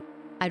 quote,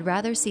 I'd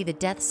rather see the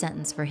death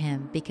sentence for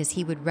him because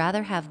he would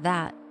rather have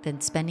that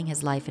than spending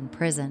his life in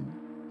prison.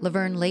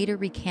 Laverne later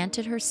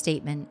recanted her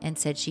statement and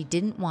said she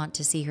didn't want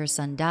to see her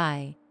son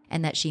die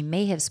and that she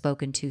may have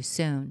spoken too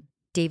soon.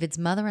 David's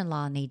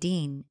mother-in-law,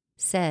 Nadine,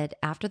 said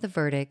after the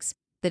verdicts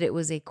that it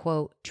was a,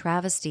 quote,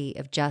 travesty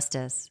of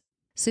justice.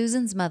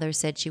 Susan's mother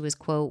said she was,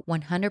 quote,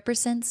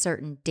 100%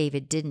 certain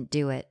David didn't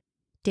do it.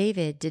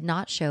 David did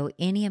not show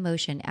any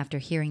emotion after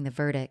hearing the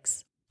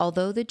verdicts.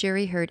 Although the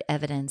jury heard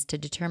evidence to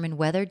determine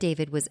whether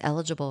David was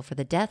eligible for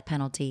the death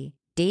penalty,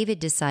 David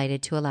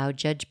decided to allow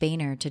Judge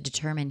Boehner to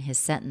determine his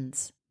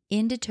sentence.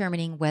 In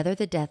determining whether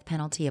the death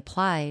penalty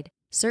applied,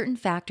 certain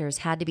factors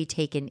had to be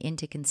taken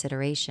into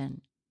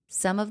consideration.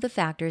 Some of the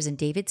factors in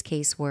David's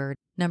case were,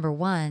 number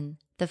one,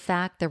 the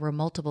fact there were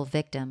multiple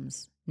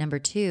victims, number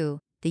two,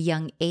 the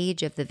young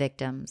age of the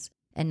victims,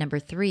 and number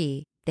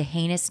three, the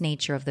heinous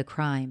nature of the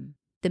crime.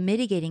 The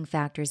mitigating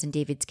factors in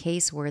David's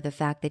case were the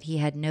fact that he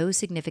had no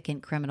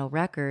significant criminal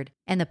record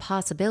and the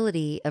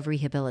possibility of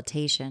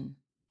rehabilitation.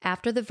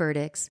 After the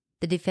verdicts,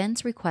 the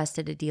defense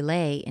requested a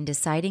delay in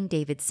deciding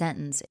David's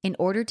sentence in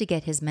order to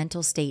get his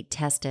mental state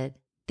tested.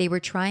 They were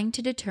trying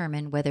to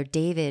determine whether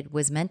David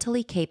was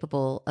mentally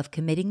capable of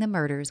committing the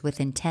murders with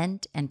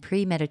intent and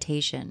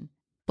premeditation,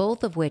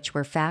 both of which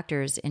were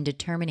factors in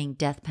determining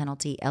death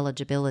penalty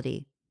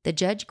eligibility. The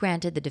judge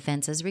granted the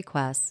defense's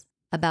requests.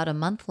 About a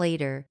month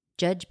later,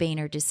 Judge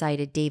Boehner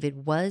decided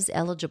David was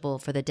eligible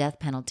for the death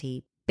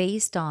penalty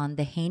based on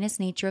the heinous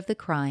nature of the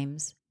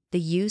crimes, the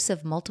use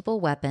of multiple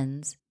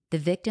weapons, the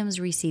victims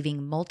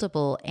receiving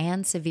multiple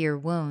and severe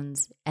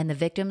wounds, and the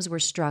victims were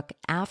struck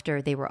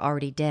after they were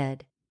already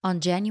dead. On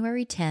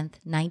January 10,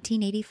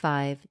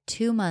 1985,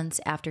 2 months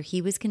after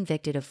he was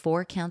convicted of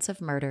 4 counts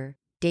of murder,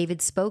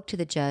 David spoke to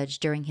the judge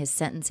during his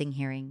sentencing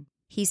hearing.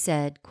 He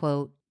said,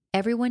 quote,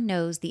 "Everyone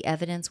knows the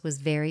evidence was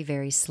very,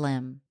 very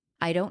slim.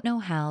 I don't know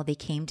how they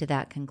came to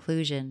that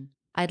conclusion.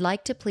 I'd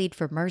like to plead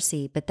for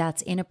mercy, but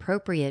that's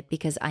inappropriate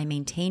because I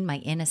maintain my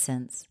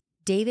innocence."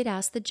 David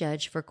asked the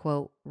judge for,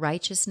 quote,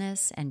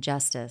 "righteousness and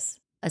justice."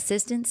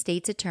 Assistant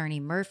State's Attorney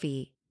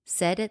Murphy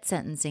said at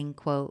sentencing,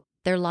 quote,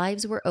 "Their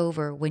lives were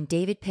over when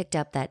David picked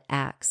up that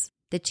axe.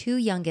 The 2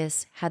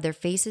 youngest had their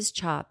faces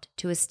chopped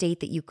to a state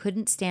that you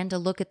couldn't stand to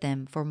look at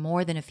them for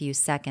more than a few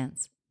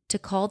seconds. To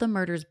call the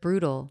murders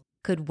brutal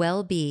could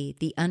well be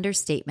the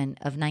understatement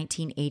of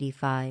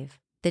 1985.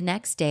 The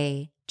next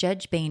day,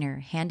 Judge Boehner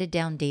handed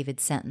down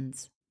David's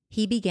sentence.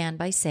 He began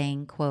by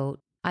saying, quote,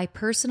 "I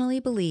personally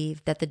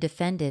believe that the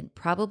defendant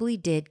probably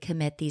did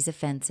commit these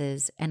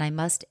offenses, and I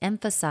must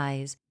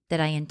emphasize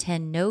that I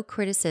intend no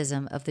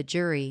criticism of the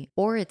jury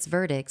or its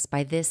verdicts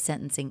by this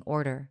sentencing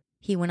order."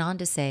 He went on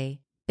to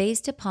say,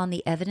 "Based upon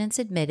the evidence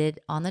admitted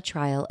on the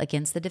trial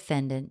against the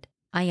defendant,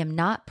 I am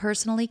not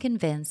personally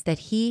convinced that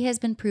he has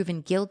been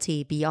proven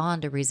guilty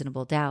beyond a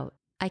reasonable doubt.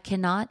 I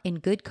cannot in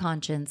good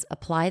conscience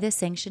apply the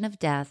sanction of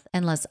death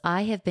unless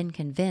I have been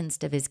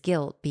convinced of his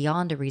guilt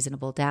beyond a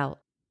reasonable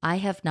doubt. I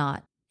have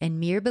not, and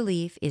mere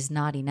belief is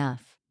not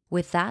enough."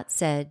 With that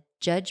said,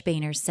 Judge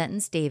Boehner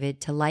sentenced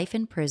David to life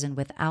in prison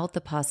without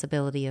the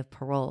possibility of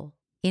parole.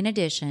 In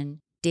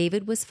addition,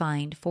 David was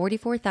fined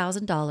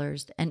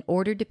 $44,000 and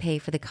ordered to pay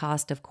for the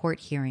cost of court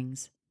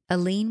hearings. A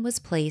lien was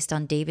placed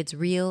on David's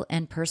real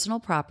and personal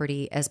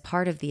property as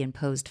part of the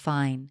imposed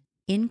fine.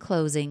 In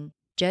closing,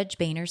 Judge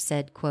Boehner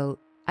said, quote,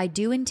 "I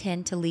do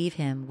intend to leave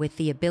him with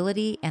the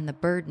ability and the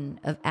burden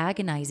of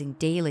agonizing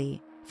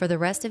daily for the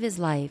rest of his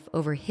life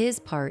over his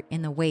part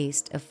in the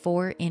waste of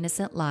 4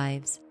 innocent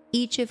lives,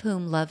 each of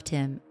whom loved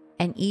him,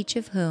 and each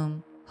of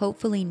whom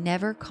hopefully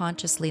never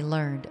consciously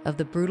learned of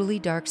the brutally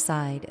dark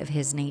side of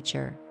his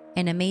nature,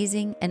 an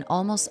amazing and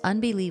almost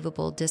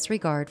unbelievable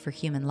disregard for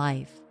human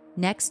life,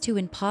 next to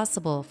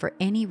impossible for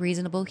any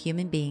reasonable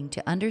human being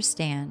to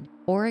understand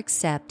or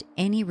accept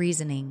any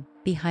reasoning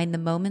behind the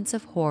moments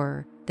of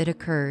horror that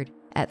occurred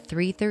at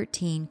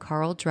 313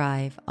 Carl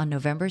Drive on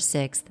November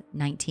 6,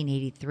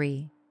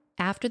 1983.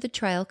 After the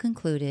trial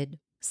concluded,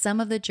 some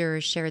of the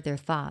jurors shared their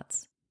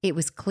thoughts. It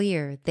was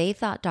clear they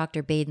thought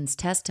Dr. Baden's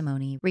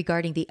testimony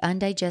regarding the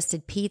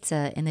undigested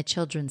pizza in the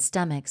children's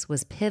stomachs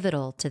was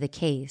pivotal to the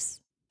case.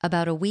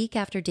 About a week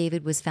after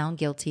David was found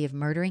guilty of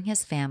murdering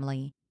his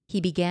family, he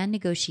began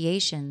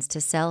negotiations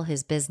to sell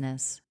his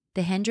business.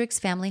 The Hendricks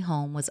family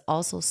home was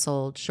also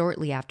sold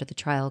shortly after the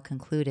trial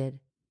concluded.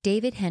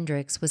 David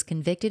Hendricks was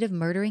convicted of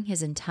murdering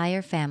his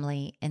entire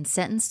family and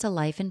sentenced to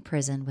life in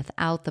prison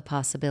without the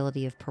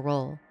possibility of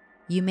parole.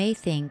 You may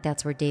think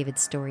that's where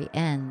David's story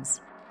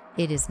ends.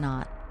 It is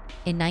not.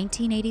 In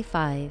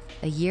 1985,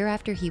 a year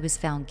after he was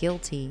found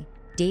guilty,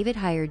 David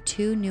hired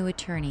 2 new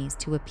attorneys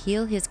to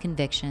appeal his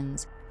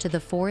convictions to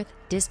the 4th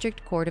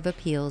District Court of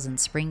Appeals in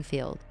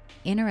Springfield.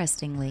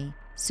 Interestingly,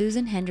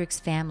 Susan Hendricks'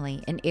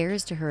 family and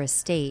heirs to her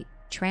estate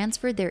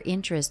transferred their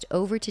interest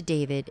over to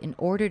David in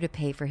order to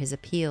pay for his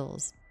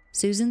appeals.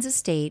 Susan's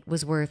estate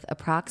was worth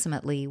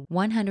approximately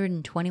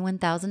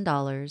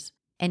 $121,000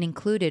 and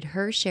included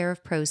her share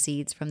of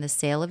proceeds from the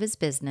sale of his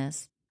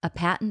business, a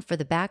patent for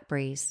the back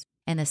brace,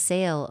 and the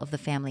sale of the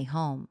family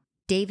home.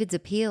 David's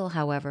appeal,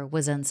 however,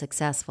 was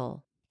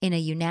unsuccessful. In a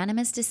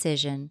unanimous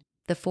decision,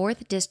 the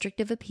 4th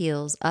District of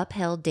Appeals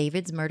upheld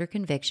David's murder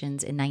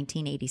convictions in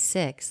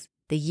 1986,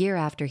 the year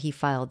after he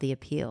filed the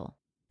appeal.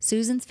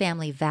 Susan's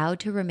family vowed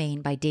to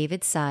remain by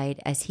David's side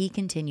as he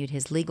continued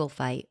his legal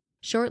fight.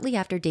 Shortly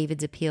after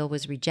David's appeal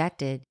was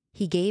rejected,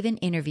 he gave an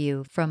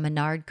interview from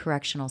Menard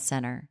Correctional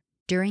Center.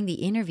 During the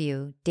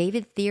interview,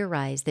 David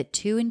theorized that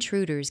 2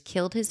 intruders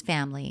killed his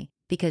family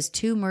because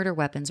 2 murder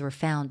weapons were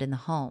found in the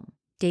home.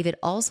 David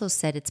also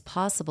said it's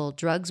possible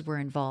drugs were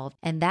involved,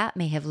 and that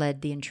may have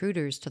led the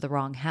intruders to the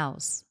wrong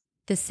house.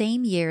 The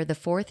same year the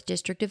 4th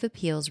District of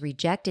Appeals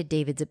rejected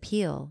David's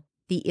appeal,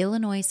 the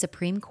Illinois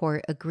Supreme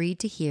Court agreed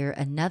to hear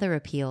another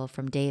appeal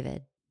from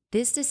David.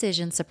 This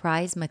decision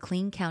surprised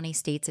McLean County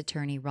State's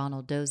Attorney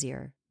Ronald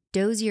Dozier.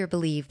 Dozier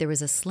believed there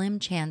was a slim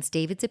chance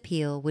David's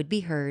appeal would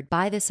be heard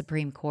by the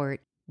Supreme Court,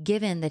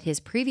 given that his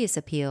previous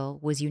appeal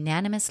was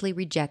unanimously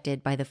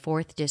rejected by the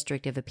 4th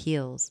District of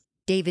Appeals.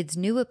 David's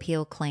new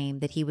appeal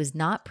claimed that he was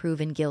not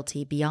proven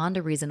guilty beyond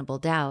a reasonable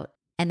doubt,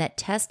 and that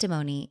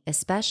testimony,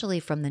 especially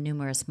from the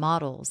numerous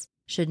models,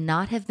 should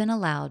not have been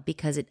allowed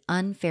because it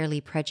unfairly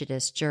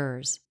prejudiced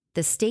jurors.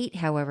 The state,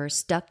 however,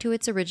 stuck to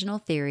its original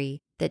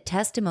theory that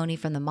testimony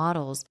from the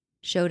models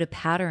showed a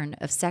pattern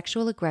of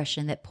sexual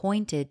aggression that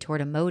pointed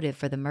toward a motive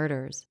for the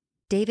murders.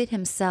 David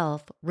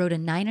himself wrote a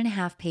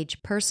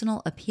 9.5-page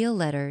personal appeal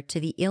letter to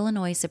the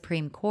Illinois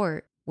Supreme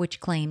Court,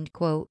 which claimed,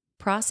 quote,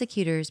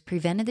 prosecutors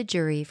prevented the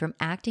jury from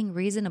acting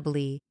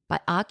reasonably by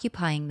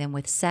occupying them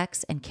with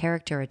sex and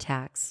character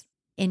attacks.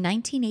 In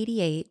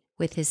 1988,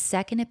 with his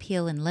second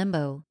appeal in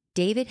limbo,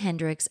 David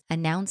Hendricks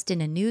announced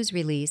in a news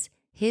release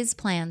his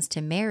plans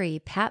to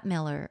marry Pat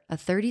Miller, a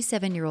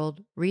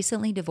 37-year-old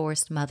recently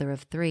divorced mother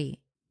of 3.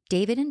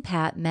 David and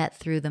Pat met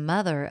through the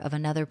mother of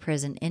another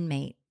prison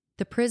inmate.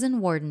 The prison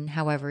warden,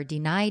 however,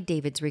 denied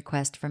David's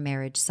request for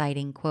marriage,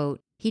 citing,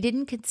 quote, he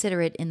didn't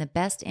consider it in the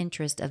best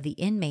interest of the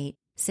inmate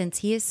since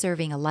he is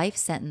serving a life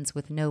sentence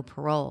with no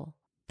parole.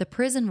 The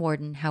prison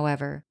warden,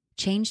 however,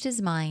 changed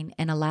his mind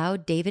and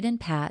allowed David and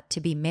Pat to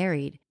be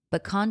married,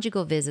 but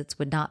conjugal visits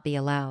would not be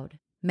allowed.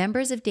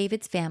 Members of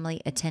David's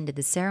family attended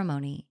the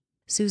ceremony.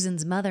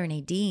 Susan's mother,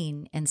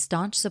 Nadine, and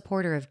staunch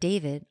supporter of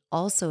David,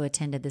 also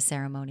attended the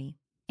ceremony.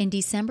 In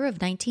December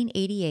of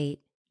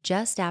 1988,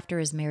 just after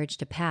his marriage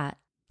to Pat,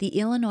 the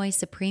Illinois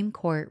Supreme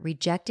Court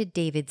rejected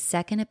David's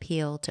second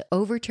appeal to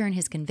overturn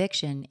his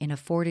conviction in a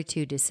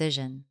 4-2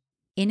 decision.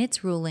 In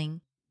its ruling,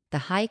 the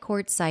High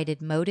Court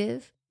cited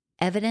motive,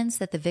 evidence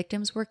that the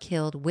victims were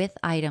killed with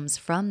items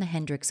from the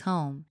Hendricks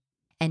home,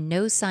 and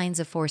no signs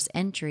of forced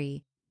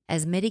entry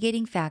as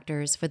mitigating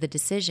factors for the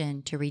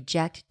decision to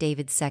reject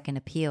David's second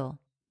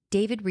appeal.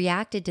 David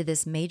reacted to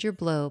this major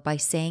blow by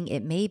saying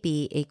it may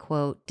be a,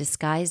 quote,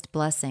 disguised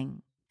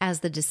blessing,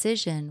 as the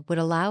decision would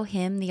allow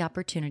him the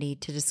opportunity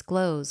to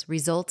disclose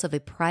results of a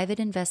private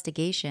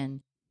investigation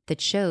that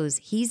shows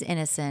he's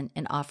innocent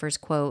and offers,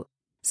 quote,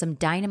 some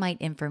dynamite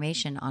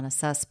information on a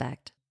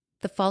suspect.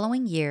 The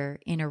following year,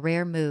 in a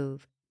rare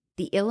move,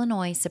 the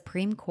Illinois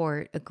Supreme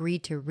Court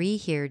agreed to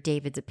rehear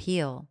David's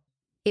appeal.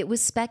 It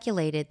was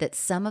speculated that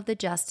some of the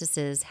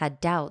justices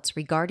had doubts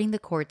regarding the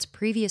court's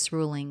previous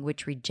ruling,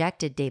 which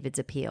rejected David's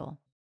appeal.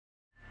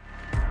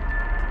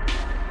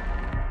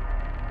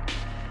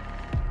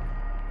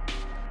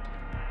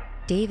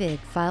 David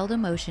filed a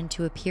motion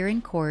to appear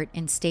in court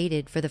and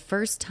stated for the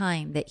first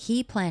time that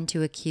he planned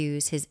to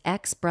accuse his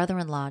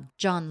ex-brother-in-law,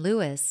 John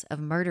Lewis, of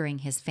murdering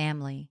his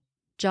family.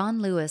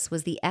 John Lewis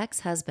was the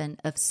ex-husband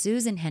of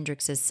Susan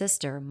Hendricks'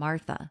 sister,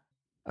 Martha.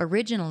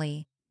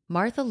 Originally,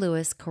 Martha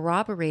Lewis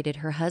corroborated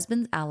her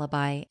husband's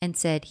alibi and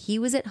said he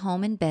was at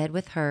home in bed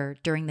with her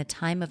during the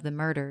time of the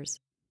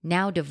murders.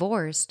 Now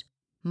divorced,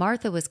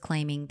 Martha was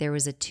claiming there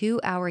was a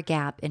 2-hour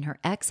gap in her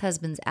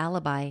ex-husband's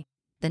alibi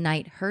the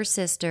night her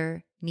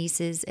sister,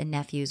 nieces, and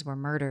nephews were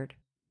murdered.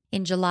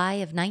 In July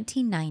of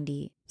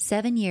 1990,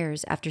 7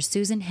 years after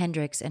Susan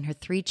Hendricks and her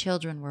 3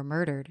 children were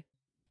murdered,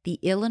 the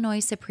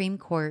Illinois Supreme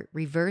Court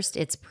reversed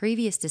its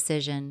previous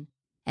decision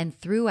and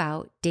threw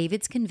out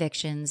David's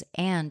convictions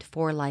and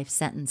 4 life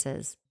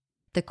sentences.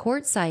 The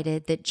court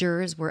cited that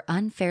jurors were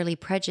unfairly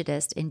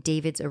prejudiced in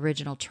David's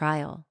original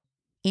trial.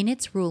 In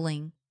its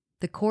ruling,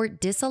 the court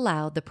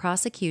disallowed the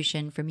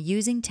prosecution from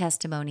using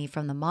testimony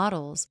from the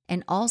models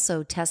and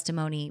also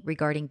testimony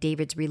regarding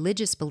David's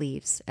religious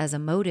beliefs as a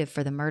motive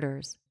for the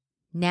murders.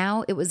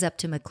 Now it was up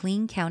to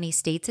McLean County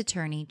State's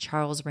Attorney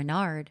Charles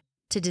Renard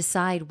to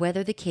decide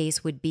whether the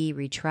case would be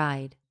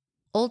retried.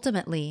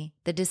 Ultimately,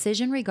 the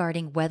decision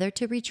regarding whether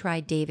to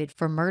retry David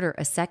for murder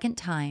a second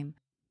time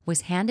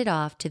was handed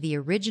off to the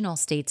original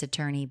state's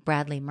attorney,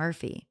 Bradley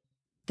Murphy.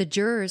 The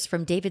jurors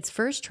from David's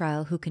first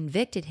trial who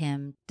convicted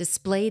him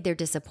displayed their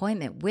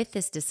disappointment with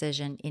this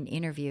decision in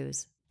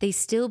interviews. They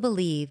still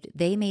believed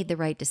they made the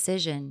right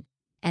decision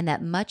and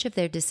that much of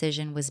their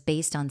decision was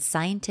based on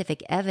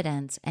scientific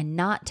evidence and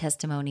not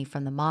testimony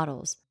from the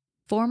models.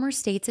 Former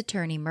state's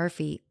attorney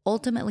Murphy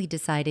ultimately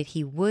decided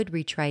he would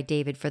retry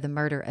David for the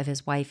murder of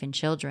his wife and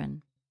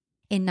children.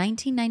 In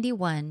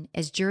 1991,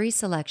 as jury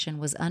selection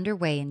was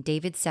underway in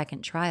David's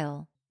second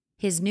trial,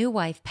 his new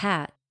wife,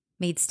 Pat,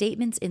 made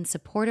statements in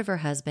support of her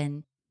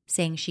husband,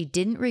 saying she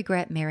didn't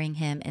regret marrying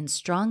him and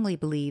strongly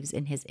believes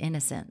in his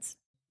innocence.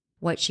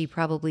 What she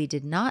probably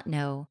did not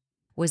know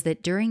was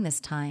that during this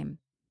time,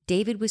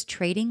 David was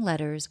trading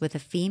letters with a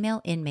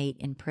female inmate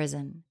in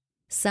prison.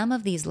 Some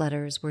of these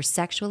letters were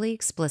sexually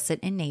explicit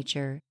in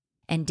nature,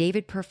 and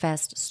David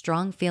professed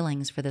strong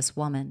feelings for this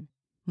woman.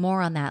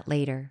 More on that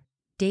later.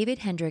 David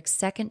Hendricks'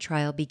 second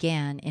trial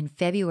began in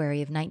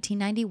February of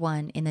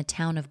 1991 in the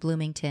town of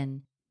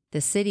Bloomington, the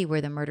city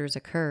where the murders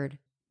occurred.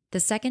 The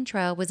second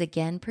trial was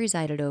again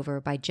presided over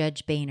by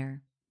Judge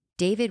Boehner.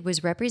 David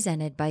was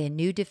represented by a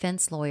new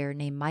defense lawyer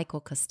named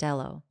Michael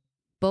Costello.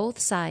 Both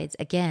sides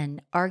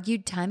again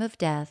argued time of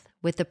death,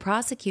 with the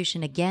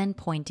prosecution again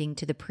pointing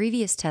to the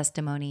previous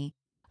testimony,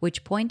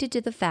 which pointed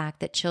to the fact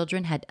that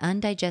children had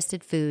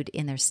undigested food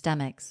in their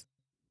stomachs.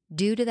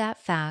 Due to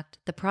that fact,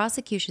 the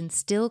prosecution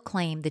still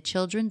claimed the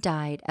children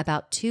died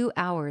about 2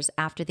 hours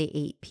after they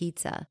ate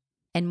pizza,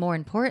 and more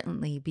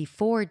importantly,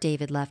 before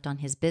David left on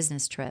his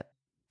business trip.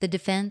 The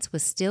defense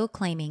was still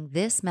claiming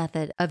this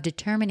method of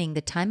determining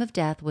the time of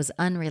death was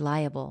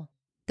unreliable.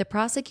 The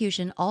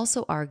prosecution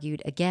also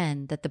argued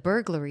again that the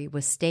burglary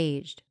was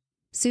staged.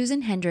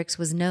 Susan Hendricks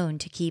was known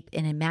to keep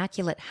an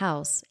immaculate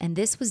house, and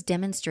this was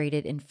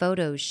demonstrated in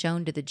photos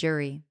shown to the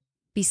jury.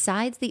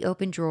 Besides the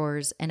open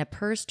drawers and a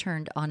purse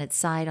turned on its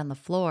side on the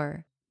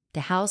floor,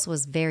 the house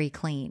was very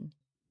clean.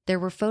 There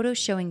were photos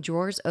showing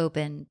drawers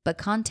open, but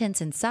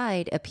contents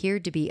inside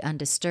appeared to be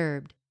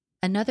undisturbed.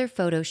 Another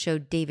photo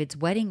showed David's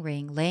wedding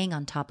ring laying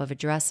on top of a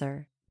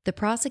dresser. The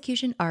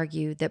prosecution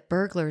argued that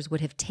burglars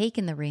would have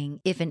taken the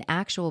ring if an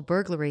actual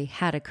burglary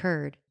had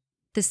occurred.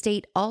 The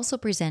state also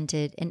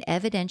presented an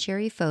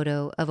evidentiary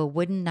photo of a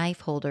wooden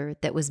knife holder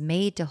that was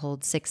made to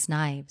hold 6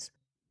 knives.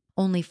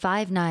 Only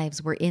 5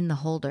 knives were in the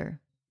holder.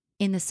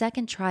 In the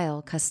second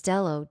trial,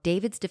 Costello,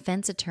 David's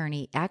defense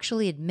attorney,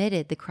 actually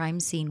admitted the crime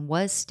scene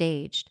was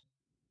staged.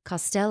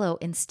 Costello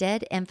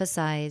instead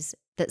emphasized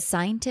that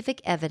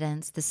scientific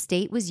evidence the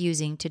state was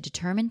using to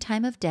determine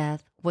time of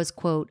death was,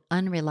 quote,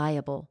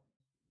 unreliable.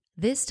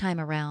 This time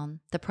around,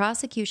 the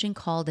prosecution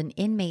called an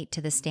inmate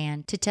to the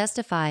stand to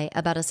testify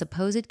about a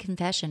supposed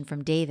confession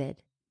from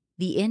David.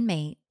 The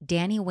inmate,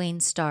 Danny Wayne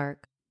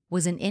Stark,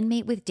 was an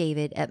inmate with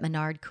David at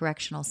Menard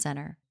Correctional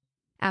Center.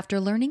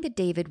 After learning that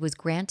David was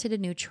granted a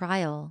new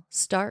trial,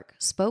 Stark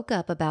spoke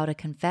up about a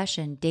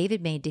confession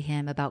David made to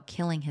him about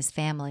killing his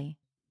family.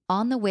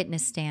 On the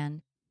witness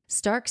stand,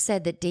 Stark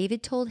said that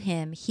David told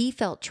him he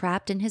felt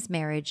trapped in his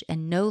marriage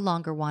and no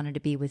longer wanted to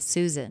be with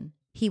Susan.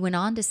 He went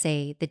on to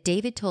say that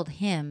David told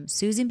him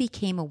Susan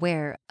became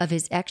aware of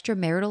his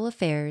extramarital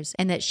affairs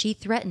and that she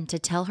threatened to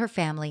tell her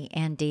family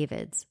and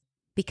David's.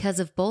 Because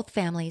of both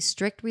families'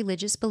 strict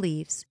religious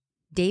beliefs,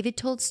 David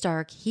told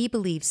Stark he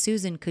believed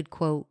Susan could,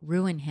 quote,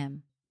 ruin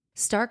him.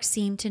 Stark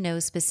seemed to know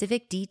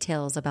specific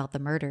details about the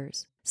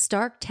murders.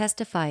 Stark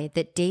testified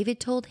that David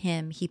told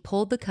him he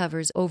pulled the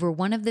covers over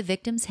one of the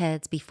victims'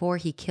 heads before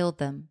he killed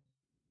them.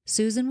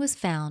 Susan was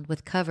found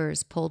with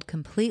covers pulled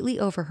completely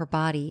over her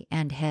body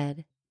and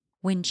head.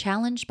 When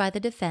challenged by the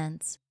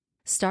defense,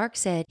 Stark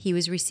said he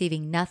was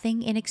receiving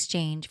nothing in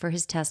exchange for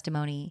his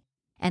testimony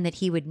and that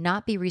he would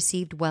not be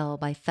received well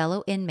by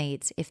fellow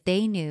inmates if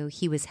they knew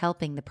he was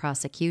helping the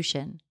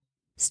prosecution.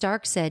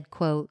 Stark said,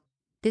 quote,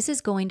 "This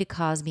is going to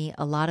cause me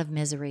a lot of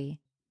misery.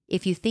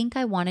 If you think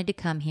I wanted to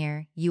come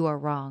here, you are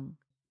wrong."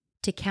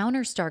 To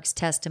counter Stark's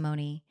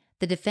testimony,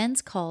 the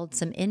defense called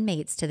some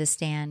inmates to the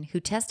stand who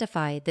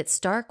testified that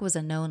Stark was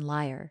a known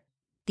liar.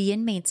 The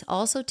inmates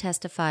also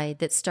testified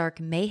that Stark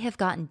may have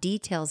gotten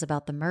details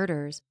about the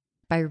murders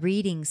by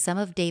reading some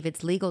of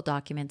David's legal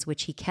documents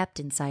which he kept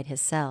inside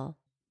his cell.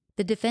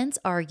 The defense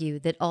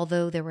argued that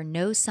although there were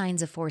no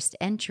signs of forced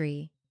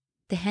entry,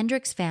 the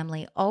Hendricks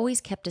family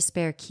always kept a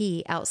spare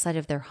key outside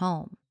of their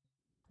home.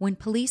 When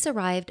police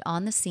arrived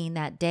on the scene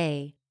that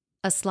day,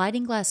 a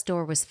sliding glass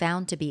door was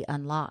found to be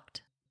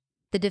unlocked.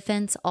 The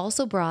defense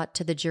also brought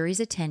to the jury's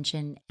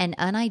attention an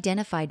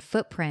unidentified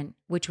footprint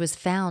which was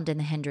found in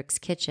the Hendricks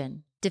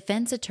kitchen.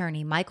 Defense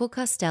attorney Michael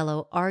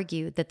Costello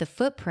argued that the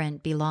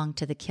footprint belonged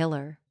to the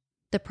killer.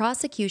 The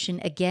prosecution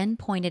again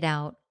pointed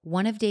out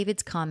one of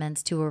David's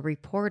comments to a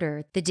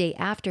reporter the day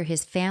after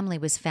his family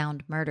was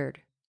found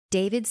murdered.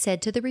 David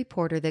said to the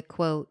reporter that,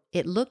 quote,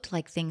 "It looked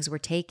like things were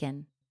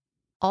taken."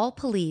 All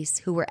police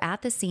who were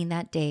at the scene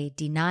that day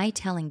deny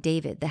telling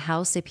David the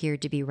house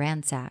appeared to be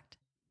ransacked.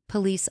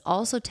 Police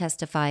also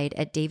testified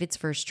at David's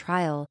first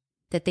trial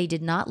that they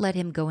did not let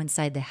him go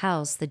inside the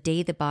house the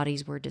day the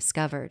bodies were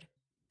discovered.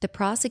 The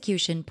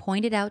prosecution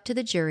pointed out to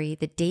the jury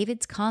that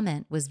David's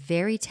comment was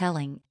very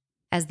telling,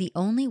 as the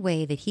only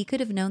way that he could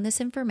have known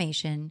this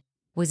information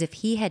was if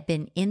he had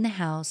been in the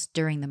house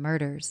during the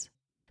murders.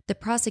 The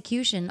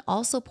prosecution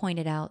also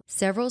pointed out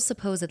several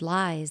supposed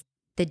lies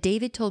that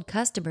David told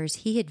customers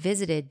he had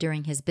visited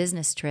during his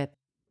business trip.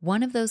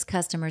 One of those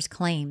customers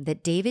claimed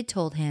that David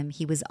told him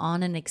he was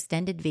on an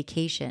extended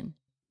vacation.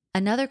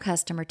 Another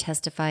customer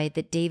testified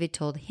that David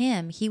told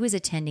him he was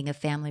attending a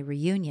family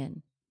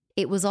reunion.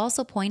 It was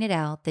also pointed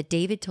out that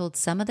David told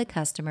some of the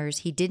customers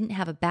he didn't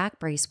have a back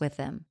brace with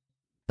him,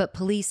 but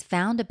police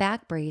found a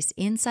back brace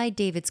inside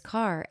David's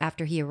car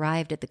after he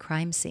arrived at the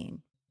crime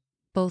scene.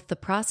 Both the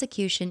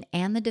prosecution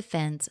and the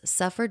defense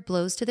suffered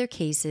blows to their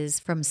cases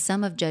from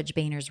some of Judge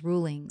Boehner's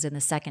rulings in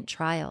the second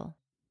trial.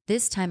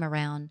 This time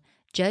around,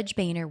 Judge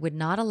Boehner would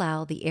not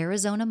allow the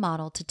Arizona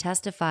model to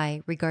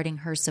testify regarding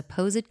her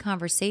supposed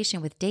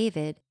conversation with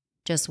David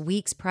just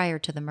weeks prior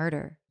to the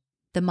murder.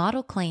 The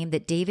model claimed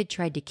that David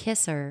tried to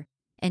kiss her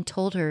and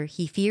told her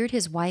he feared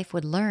his wife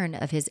would learn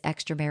of his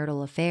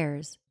extramarital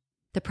affairs.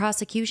 The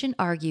prosecution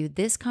argued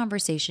this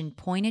conversation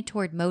pointed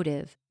toward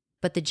motive,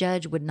 but the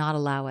judge would not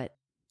allow it.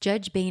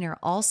 Judge Boehner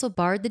also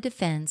barred the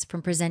defense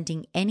from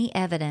presenting any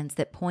evidence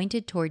that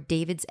pointed toward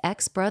David's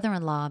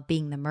ex-brother-in-law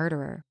being the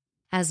murderer.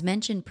 As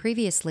mentioned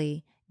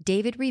previously,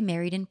 David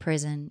remarried in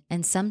prison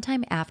and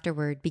sometime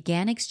afterward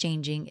began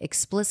exchanging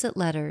explicit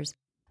letters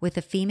with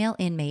a female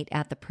inmate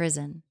at the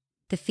prison.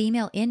 The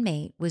female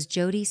inmate was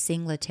Jody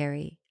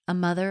Singletary, a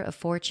mother of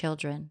 4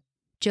 children.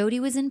 Jody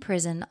was in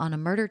prison on a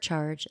murder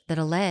charge that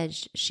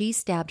alleged she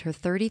stabbed her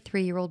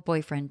 33-year-old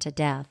boyfriend to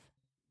death.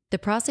 The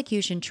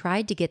prosecution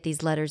tried to get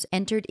these letters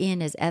entered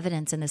in as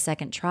evidence in the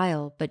second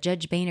trial, but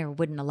Judge Boehner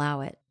wouldn't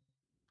allow it.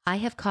 I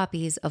have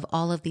copies of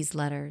all of these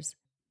letters.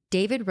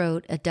 David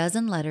wrote a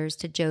dozen letters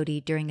to Jody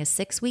during a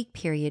 6-week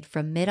period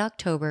from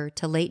mid-October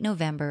to late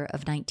November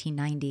of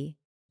 1990.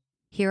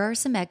 Here are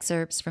some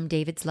excerpts from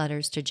David's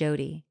letters to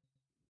Jody.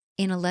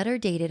 In a letter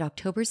dated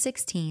October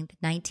 16,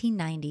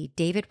 1990,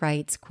 David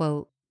writes,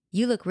 quote,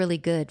 "You look really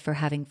good for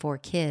having 4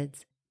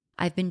 kids.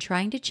 I've been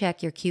trying to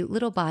check your cute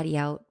little body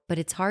out, but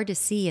it's hard to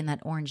see in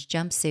that orange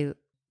jumpsuit.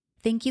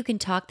 Think you can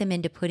talk them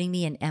into putting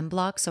me in M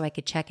Block so I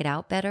could check it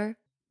out better?"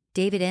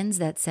 David ends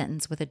that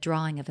sentence with a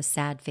drawing of a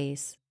sad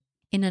face.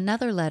 In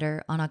another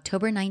letter on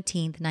October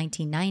 19,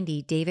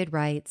 1990, David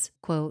writes,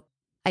 quote,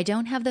 "I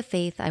don't have the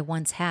faith I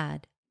once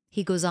had."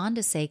 He goes on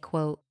to say,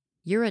 quote,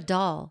 "You're a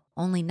doll,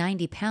 only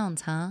 90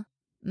 pounds, huh?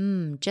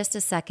 Just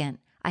a second.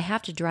 I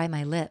have to dry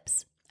my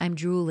lips. I'm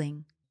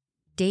drooling."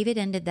 David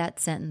ended that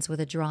sentence with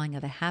a drawing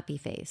of a happy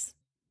face.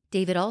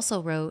 David also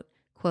wrote,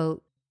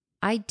 quote,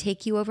 "I'd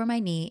take you over my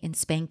knee and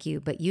spank you,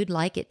 but you'd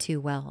like it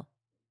too well."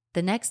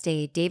 The next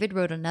day, David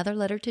wrote another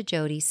letter to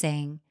Jody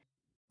saying,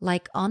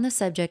 "Like on the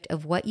subject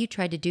of what you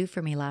tried to do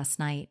for me last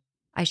night,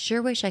 I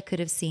sure wish I could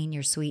have seen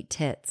your sweet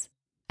tits.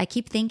 I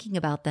keep thinking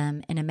about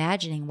them and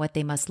imagining what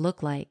they must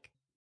look like."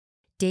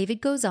 David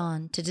goes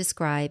on to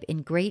describe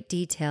in great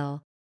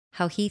detail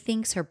how he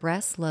thinks her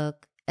breasts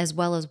look, as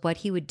well as what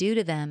he would do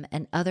to them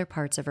and other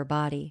parts of her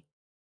body.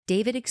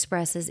 David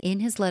expresses in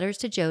his letters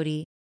to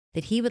Jody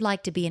that he would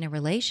like to be in a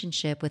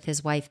relationship with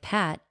his wife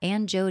Pat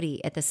and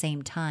Jody at the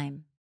same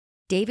time.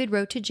 David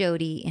wrote to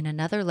Jody in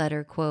another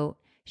letter, quote,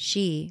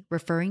 "She,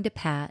 referring to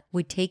Pat,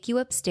 would take you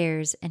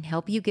upstairs and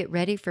help you get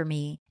ready for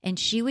me, and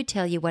she would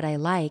tell you what I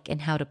like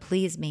and how to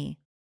please me."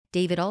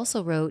 David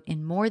also wrote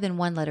in more than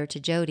one letter to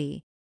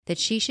Jody that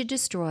she should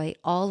destroy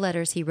all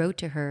letters he wrote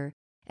to her,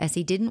 as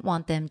he didn't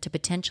want them to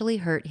potentially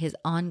hurt his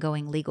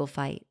ongoing legal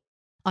fight.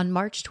 On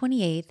March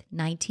 28,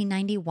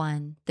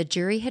 1991, the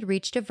jury had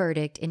reached a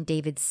verdict in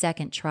David's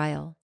second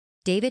trial.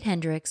 David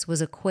Hendricks was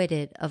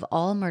acquitted of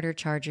all murder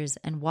charges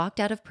and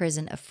walked out of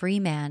prison a free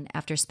man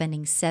after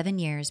spending 7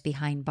 years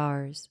behind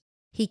bars.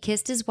 He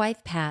kissed his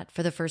wife Pat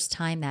for the first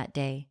time that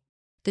day.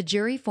 The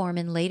jury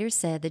foreman later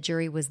said the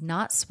jury was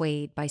not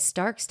swayed by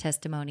Stark's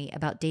testimony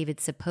about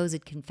David's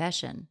supposed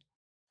confession.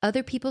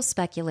 Other people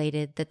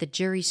speculated that the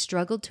jury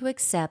struggled to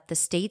accept the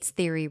state's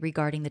theory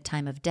regarding the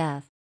time of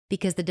death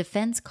because the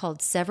defense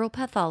called several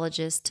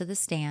pathologists to the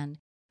stand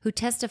who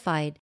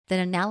testified that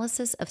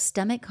analysis of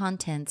stomach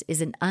contents is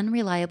an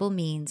unreliable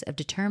means of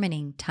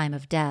determining time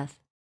of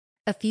death.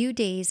 A few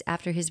days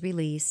after his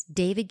release,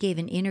 David gave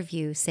an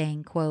interview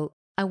saying, quote,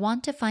 "I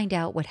want to find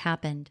out what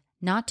happened.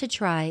 Not to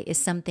try is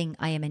something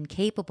I am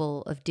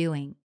incapable of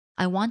doing.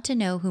 I want to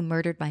know who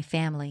murdered my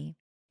family."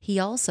 He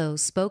also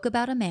spoke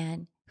about a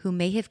man who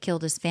may have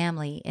killed his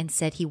family and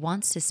said he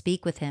wants to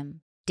speak with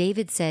him.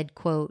 David said,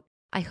 quote,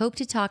 "I hope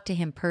to talk to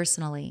him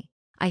personally.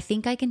 I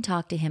think I can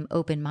talk to him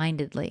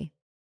open-mindedly."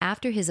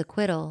 After his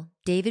acquittal,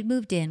 David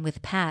moved in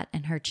with Pat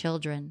and her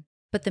children,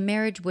 but the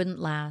marriage wouldn't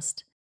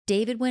last.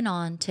 David went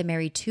on to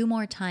marry 2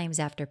 more times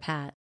after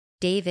Pat.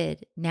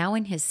 David, now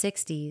in his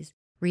 60s,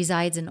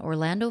 resides in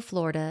Orlando,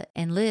 Florida,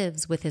 and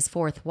lives with his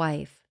 4th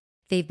wife.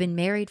 They've been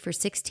married for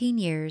 16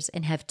 years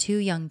and have 2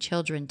 young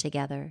children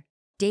together.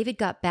 David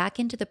got back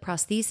into the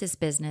prosthesis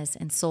business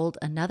and sold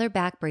another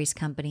back brace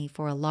company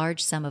for a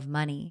large sum of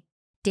money.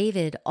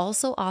 David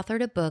also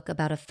authored a book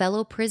about a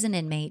fellow prison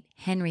inmate,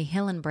 Henry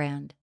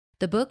Hillenbrand.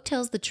 The book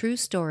tells the true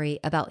story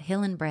about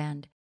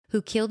Hillenbrand,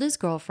 who killed his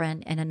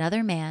girlfriend and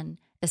another man,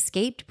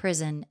 escaped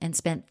prison, and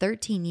spent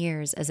 13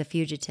 years as a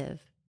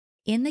fugitive.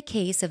 In the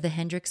case of the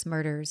Hendricks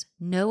murders,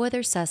 no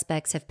other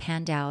suspects have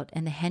panned out,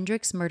 and the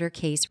Hendricks murder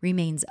case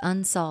remains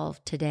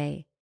unsolved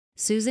today.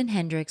 Susan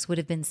Hendricks would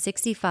have been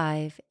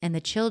 65, and the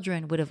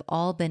children would have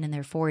all been in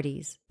their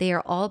 40s. They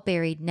are all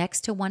buried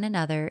next to one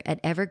another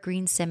at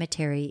Evergreen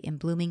Cemetery in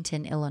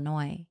Bloomington,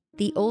 Illinois.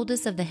 The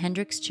oldest of the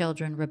Hendricks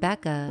children,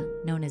 Rebecca,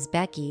 known as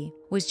Becky,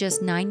 was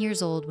just 9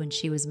 years old when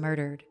she was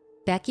murdered.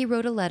 Becky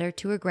wrote a letter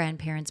to her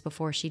grandparents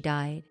before she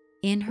died.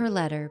 In her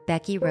letter,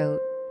 Becky wrote,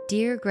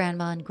 "Dear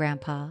Grandma and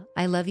Grandpa,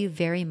 I love you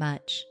very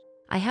much.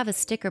 I have a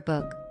sticker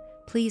book.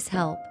 Please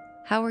help.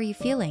 How are you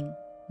feeling?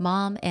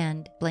 Mom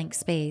and blank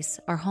space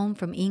are home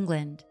from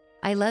England.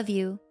 I love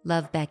you.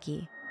 Love,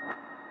 Becky."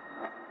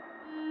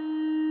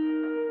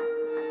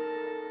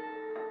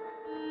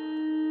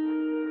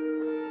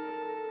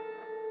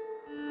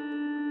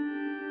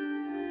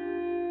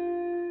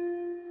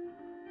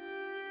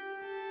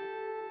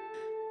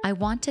 I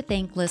want to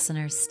thank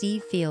listener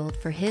Steve Field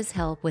for his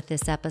help with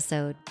this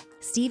episode.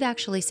 Steve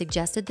actually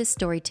suggested this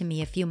story to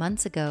me a few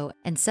months ago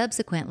and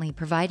subsequently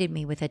provided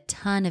me with a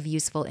ton of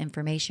useful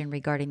information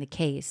regarding the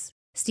case.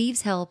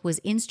 Steve's help was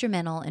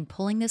instrumental in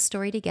pulling this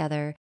story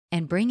together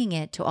and bringing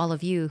it to all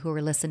of you who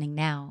are listening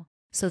now.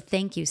 So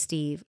thank you,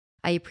 Steve.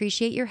 I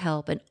appreciate your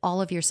help and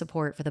all of your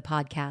support for the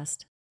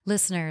podcast.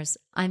 Listeners,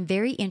 I'm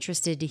very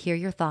interested to hear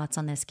your thoughts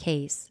on this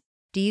case.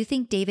 Do you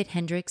think David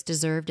Hendricks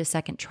deserved a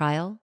second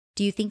trial?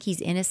 Do you think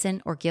he's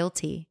innocent or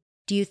guilty?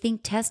 Do you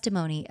think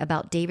testimony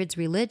about David's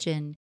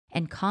religion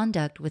and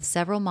conduct with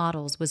several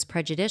models was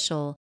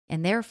prejudicial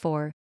and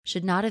therefore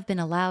should not have been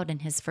allowed in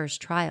his first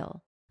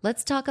trial?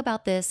 Let's talk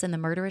about this in the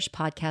Murderish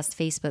Podcast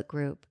Facebook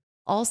group.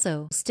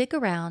 Also, stick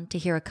around to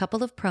hear a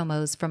couple of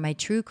promos from my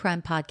true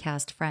crime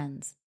podcast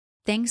friends.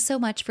 Thanks so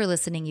much for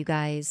listening, you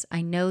guys.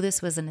 I know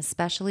this was an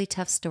especially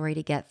tough story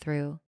to get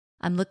through.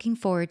 I'm looking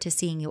forward to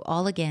seeing you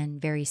all again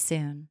very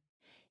soon.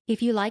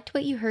 If you liked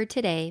what you heard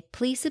today,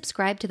 please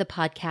subscribe to the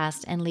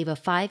podcast and leave a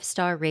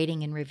 5-star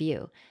rating and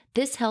review.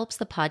 This helps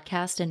the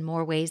podcast in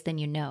more ways than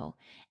you know.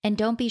 And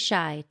don't be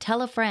shy.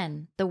 Tell a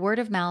friend. The word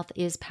of mouth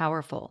is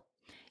powerful.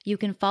 You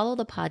can follow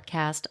the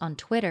podcast on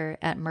Twitter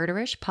at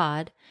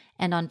MurderishPod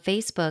and on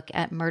Facebook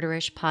at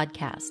Murderish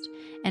Podcast.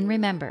 And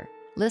remember,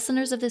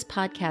 listeners of this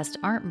podcast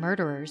aren't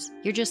murderers.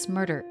 You're just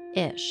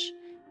murder-ish.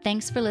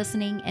 Thanks for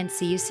listening and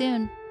see you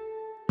soon.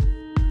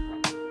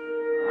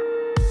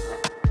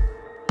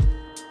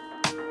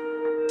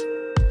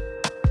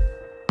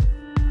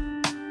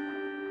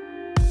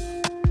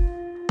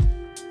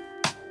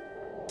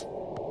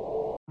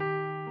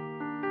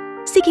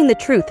 Seeking the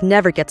truth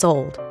never gets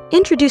old.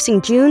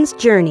 Introducing June's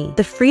Journey,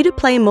 the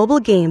free-to-play mobile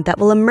game that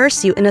will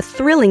immerse you in a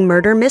thrilling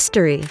murder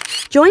mystery.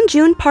 Join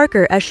June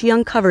Parker as she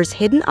uncovers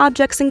hidden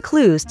objects and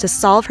clues to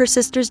solve her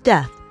sister's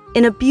death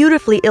in a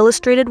beautifully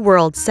illustrated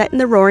world set in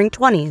the Roaring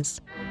 '20s.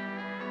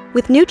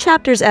 With new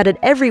chapters added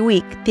every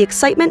week, the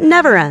excitement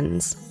never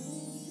ends.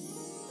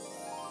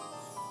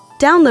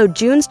 Download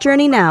June's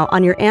Journey now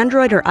on your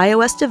Android or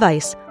iOS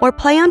device or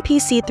play on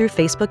PC through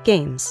Facebook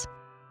Games.